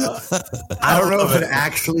I don't know if it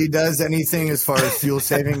actually does anything as far as fuel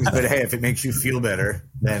savings, but hey, if it makes you feel better,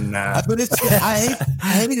 then. But I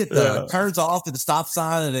hate it though. It turns off at the stop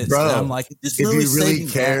sign, and I'm like, it's really if you really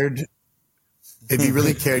cared. If you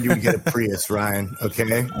really cared, you would get a Prius, Ryan.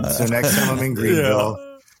 Okay, so next time I'm in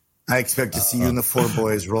Greenville, I expect to see you and the four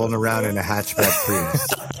boys rolling around in a hatchback Prius.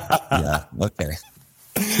 Yeah. Okay.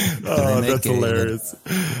 Oh, that's hilarious.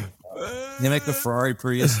 They make a Ferrari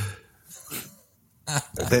Prius.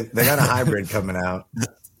 They got a hybrid coming out.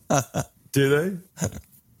 Do they?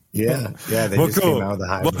 Yeah. They just came out with a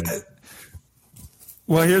hybrid.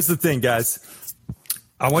 Well, here's the thing, guys.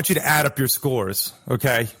 I want you to add up your scores.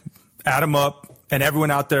 Okay, add them up. And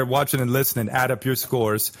everyone out there watching and listening, add up your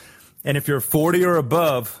scores. And if you're 40 or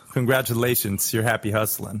above, congratulations, you're happy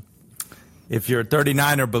hustling. If you're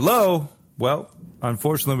 39 or below, well,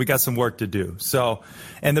 unfortunately, we got some work to do. So,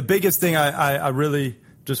 and the biggest thing I really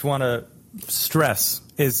just want to stress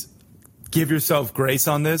is give yourself grace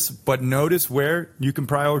on this, but notice where you can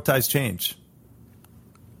prioritize change.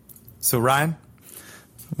 So, Ryan,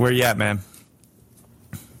 where you at, man?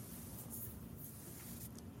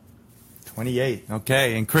 28.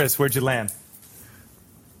 Okay. And Chris, where'd you land?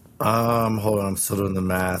 Hold on. I'm still doing the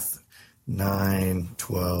math. 9,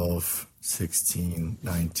 12, 16,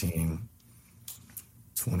 19,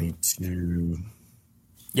 22.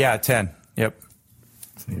 Yeah, 10. Yep.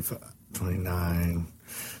 25, 29,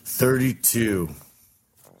 32.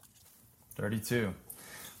 32.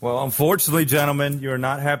 Well, unfortunately, gentlemen, you're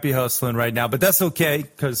not happy hustling right now, but that's okay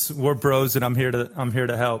because we're bros and I'm here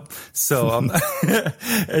to help. So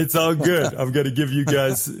it's all good. I'm going to give you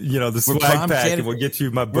guys, the swag pack, and we'll get you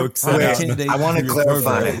my book set up. I want to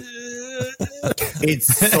clarify.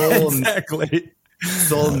 It's S.O.U.L.M.A.P.P.I.N. Exactly.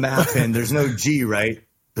 S.O.U.L.M.A.P.P.I.N. There's no G, right?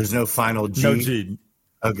 There's no final G. No G.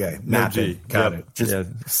 Okay. No G. Got it.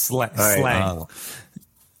 Slang.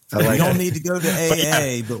 We don't need to go to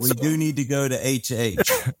AA, but we do need to go to HH.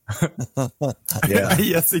 Yeah.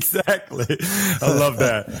 Yes, exactly. I love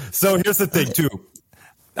that. So here's the thing, too.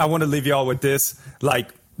 I want to leave you all with this.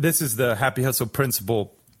 This is the Happy Hustle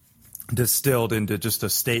principle distilled into just a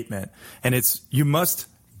statement. And it's you must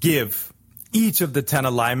give each of the 10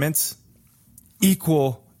 alignments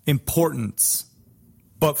equal importance,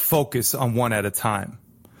 but focus on one at a time.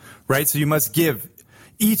 Right? So you must give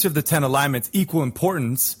each of the 10 alignments equal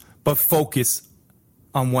importance, but focus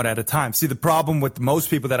on one at a time. See, the problem with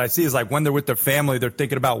most people that I see is when they're with their family, they're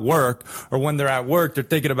thinking about work, or when they're at work, they're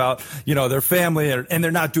thinking about, their family, and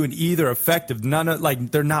they're not doing either effective.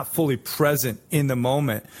 They're not fully present in the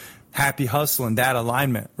moment. Happy hustling, that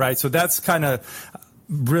alignment, right? So that's kind of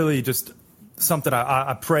really just something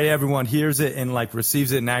I pray everyone hears it and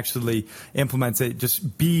receives it and actually implements it.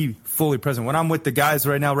 Just be fully present. When I'm with the guys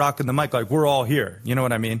right now rocking the mic, we're all here. You know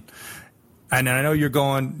what I mean? And I know you're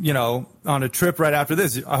going, on a trip right after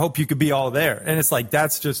this. I hope you could be all there. And it's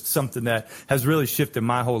that's just something that has really shifted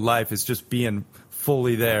my whole life, is just being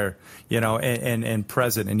fully there, and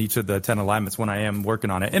present in each of the 10 alignments when I am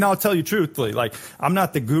working on it. And I'll tell you truthfully, I'm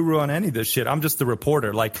not the guru on any of this shit. I'm just the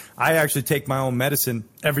reporter. I actually take my own medicine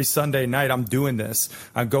every Sunday night. I'm doing this.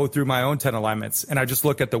 I go through my own 10 alignments and I just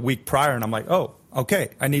look at the week prior and I'm like, oh, okay,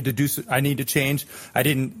 I need to change. I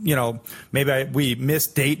didn't, we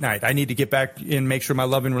missed date night. I need to get back and make sure my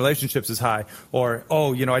loving relationships is high. Or,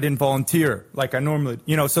 I didn't volunteer like I normally,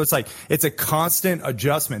 so it's a constant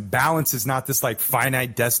adjustment. Balance is not this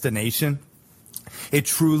finite destination. It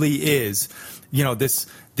truly is,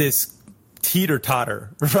 this teeter-totter,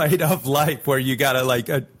 right, of life where you got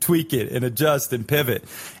to tweak it and adjust and pivot.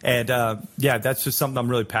 And that's just something I'm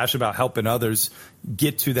really passionate about, helping others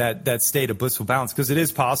get to that state of blissful balance, because it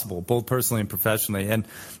is possible, both personally and professionally. And,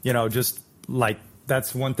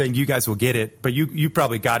 that's one thing, you guys will get it, but you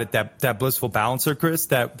probably got it, that blissful balancer, Chris,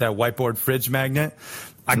 that whiteboard fridge magnet.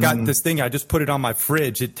 I got this thing, I just put it on my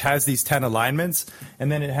fridge. It has these 10 alignments,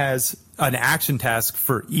 and then it has an action task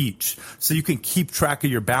for each. So you can keep track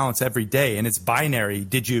of your balance every day, and it's binary.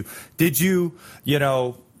 Did you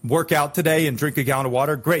work out today and drink a gallon of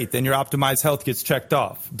water? Great. Then your optimized health gets checked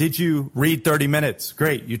off. Did you read 30 minutes?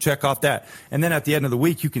 Great. You check off that. And then at the end of the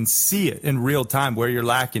week, you can see it in real time where you're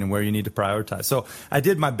lacking and where you need to prioritize. So I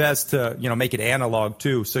did my best to, make it analog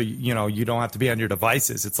too. So, you don't have to be on your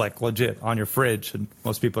devices. It's like legit on your fridge. And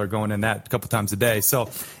most people are going in that a couple times a day. So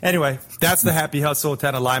anyway, that's the Happy Hustle,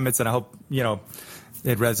 10 alignments. And I hope,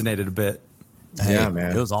 it resonated a bit. Hey, yeah,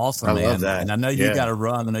 man. It was awesome, I man. love that. And I know you got to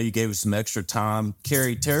run. I know you gave us some extra time.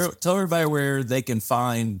 Cary, tell everybody where they can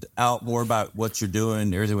find out more about what you're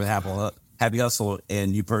doing, everything with Happy Hustle,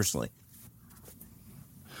 and you personally.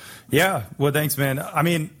 Yeah. Well, thanks, man. I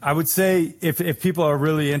mean, I would say if people are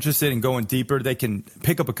really interested in going deeper, they can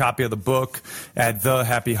pick up a copy of the book at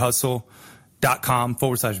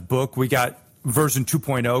thehappyhustle.com/book. We got version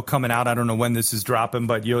 2.0 coming out. I don't know when this is dropping,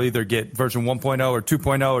 but you'll either get version 1.0 or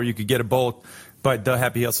 2.0, or you could get it both. But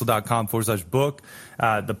thehappyhustle.com/book.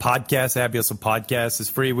 The podcast, the Happy Hustle podcast,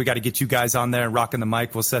 is free. We got to get you guys on there and rocking the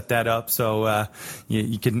mic. We'll set that up so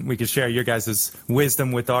we can share your guys'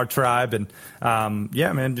 wisdom with our tribe. And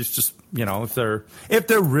yeah, man, just if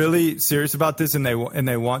they're really serious about this and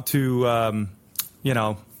they want to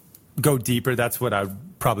go deeper, that's what I would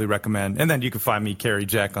probably recommend. And then you can find me, Cary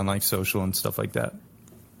Jack, on like social and stuff like that.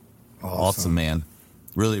 Awesome, man.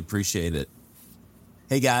 Really appreciate it.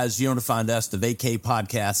 Hey guys, you know to find us,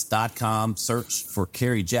 thevacapodcast.com. Search for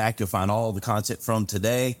Cary Jack. You'll find all the content from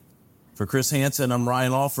today. For Chris Hansen, I'm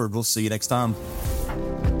Ryan Alford. We'll see you next time.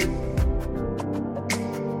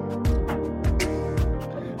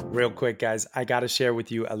 Real quick, guys, I got to share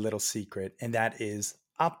with you a little secret, and that is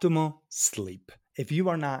optimal sleep. If you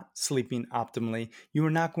are not sleeping optimally, you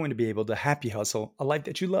are not going to be able to happy hustle a life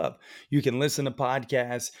that you love. You can listen to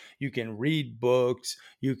podcasts, you can read books,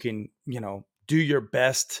 you can, do your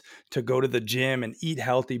best to go to the gym and eat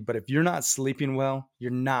healthy. But if you're not sleeping well, you're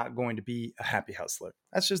not going to be a happy hustler.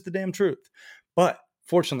 That's just the damn truth. But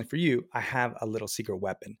fortunately for you, I have a little secret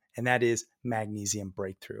weapon, and that is Magnesium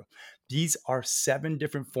Breakthrough. These are 7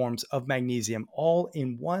 different forms of magnesium all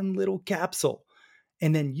in one little capsule.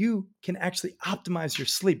 And then you can actually optimize your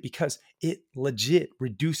sleep because it legit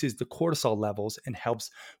reduces the cortisol levels and helps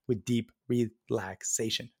with deep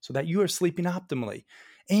relaxation so that you are sleeping optimally.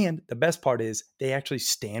 And the best part is they actually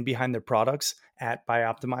stand behind their products at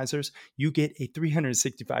Bioptimizers. You get a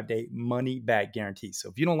 365-day money-back guarantee. So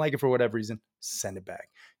if you don't like it for whatever reason, send it back.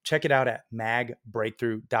 Check it out at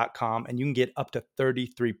magbreakthrough.com and you can get up to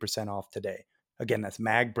 33% off today. Again, that's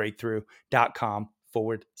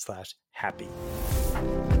magbreakthrough.com/happy.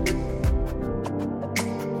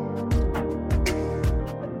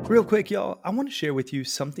 Real quick, y'all, I want to share with you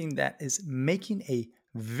something that is making a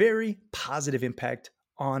very positive impact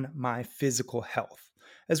on my physical health,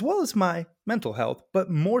 as well as my mental health, but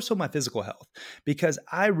more so my physical health, because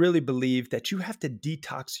I really believe that you have to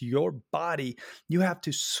detox your body. You have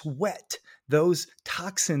to sweat those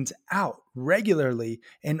toxins out regularly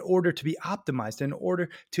in order to be optimized, in order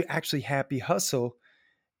to actually happy hustle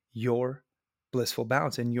your blissful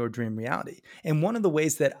balance in your dream reality. And one of the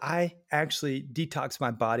ways that I actually detox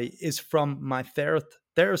my body is from my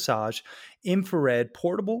Therasage infrared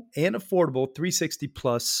portable and affordable 360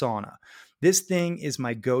 plus sauna. This thing is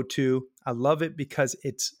my go-to. I love it because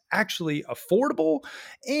it's actually affordable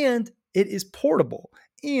and it is portable.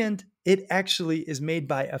 And it actually is made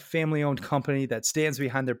by a family-owned company that stands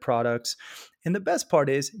behind their products. And the best part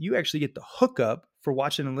is you actually get the hookup for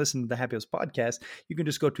watching and listening to the Happy House podcast. You can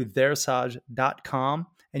just go to therasage.com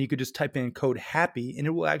and you could just type in code HAPPY and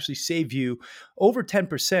it will actually save you over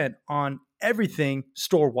 10% on everything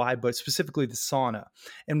store-wide, but specifically the sauna.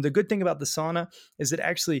 And the good thing about the sauna is it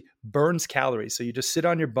actually burns calories. So you just sit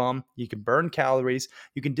on your bum, you can burn calories,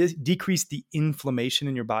 you can decrease the inflammation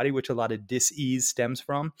in your body, which a lot of dis-ease stems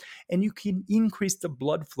from, and you can increase the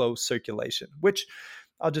blood flow circulation, which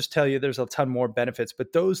I'll just tell you, there's a ton more benefits,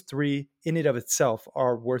 but those 3 in and of itself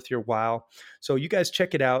are worth your while. So you guys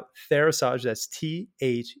check it out. Therasage, that's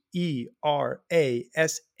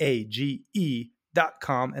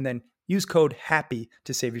THERASAGE.com. And then use code HAPPY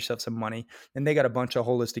to save yourself some money. And they got a bunch of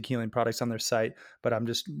holistic healing products on their site, but I'm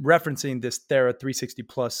just referencing this Thera 360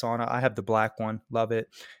 Plus sauna. I have the black one, love it.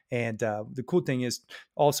 And the cool thing is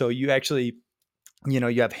also you actually,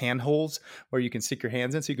 you have hand holes where you can stick your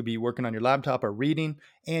hands in. So you could be working on your laptop or reading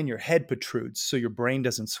and your head protrudes so your brain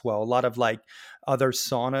doesn't swell. A lot of like other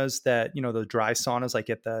saunas that, the dry saunas,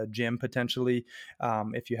 like at the gym potentially,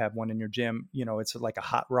 if you have one in your gym, it's like a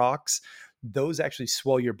hot rocks. those actually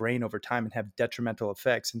swell your brain over time and have detrimental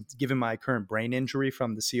effects. And given my current brain injury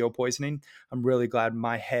from the CO poisoning, I'm really glad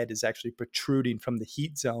my head is actually protruding from the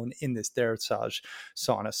heat zone in this Therasage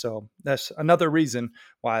sauna. So that's another reason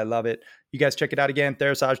why I love it. You guys check it out again,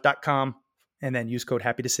 therasage.com, and then use code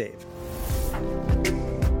HAPPY to save.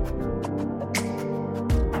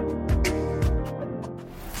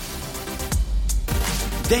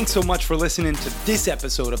 Thanks so much for listening to this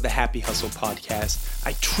episode of the Happy Hustle Podcast.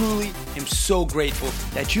 I truly am so grateful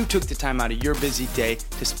that you took the time out of your busy day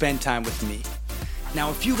to spend time with me. Now,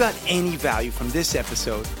 if you got any value from this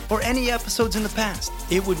episode or any episodes in the past,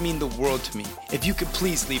 it would mean the world to me if you could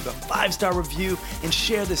please leave a 5-star review and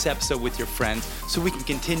share this episode with your friends so we can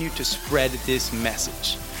continue to spread this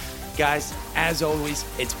message. Guys, as always,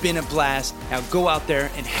 it's been a blast. Now go out there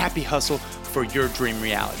and happy hustle for your dream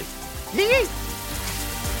reality. Yee!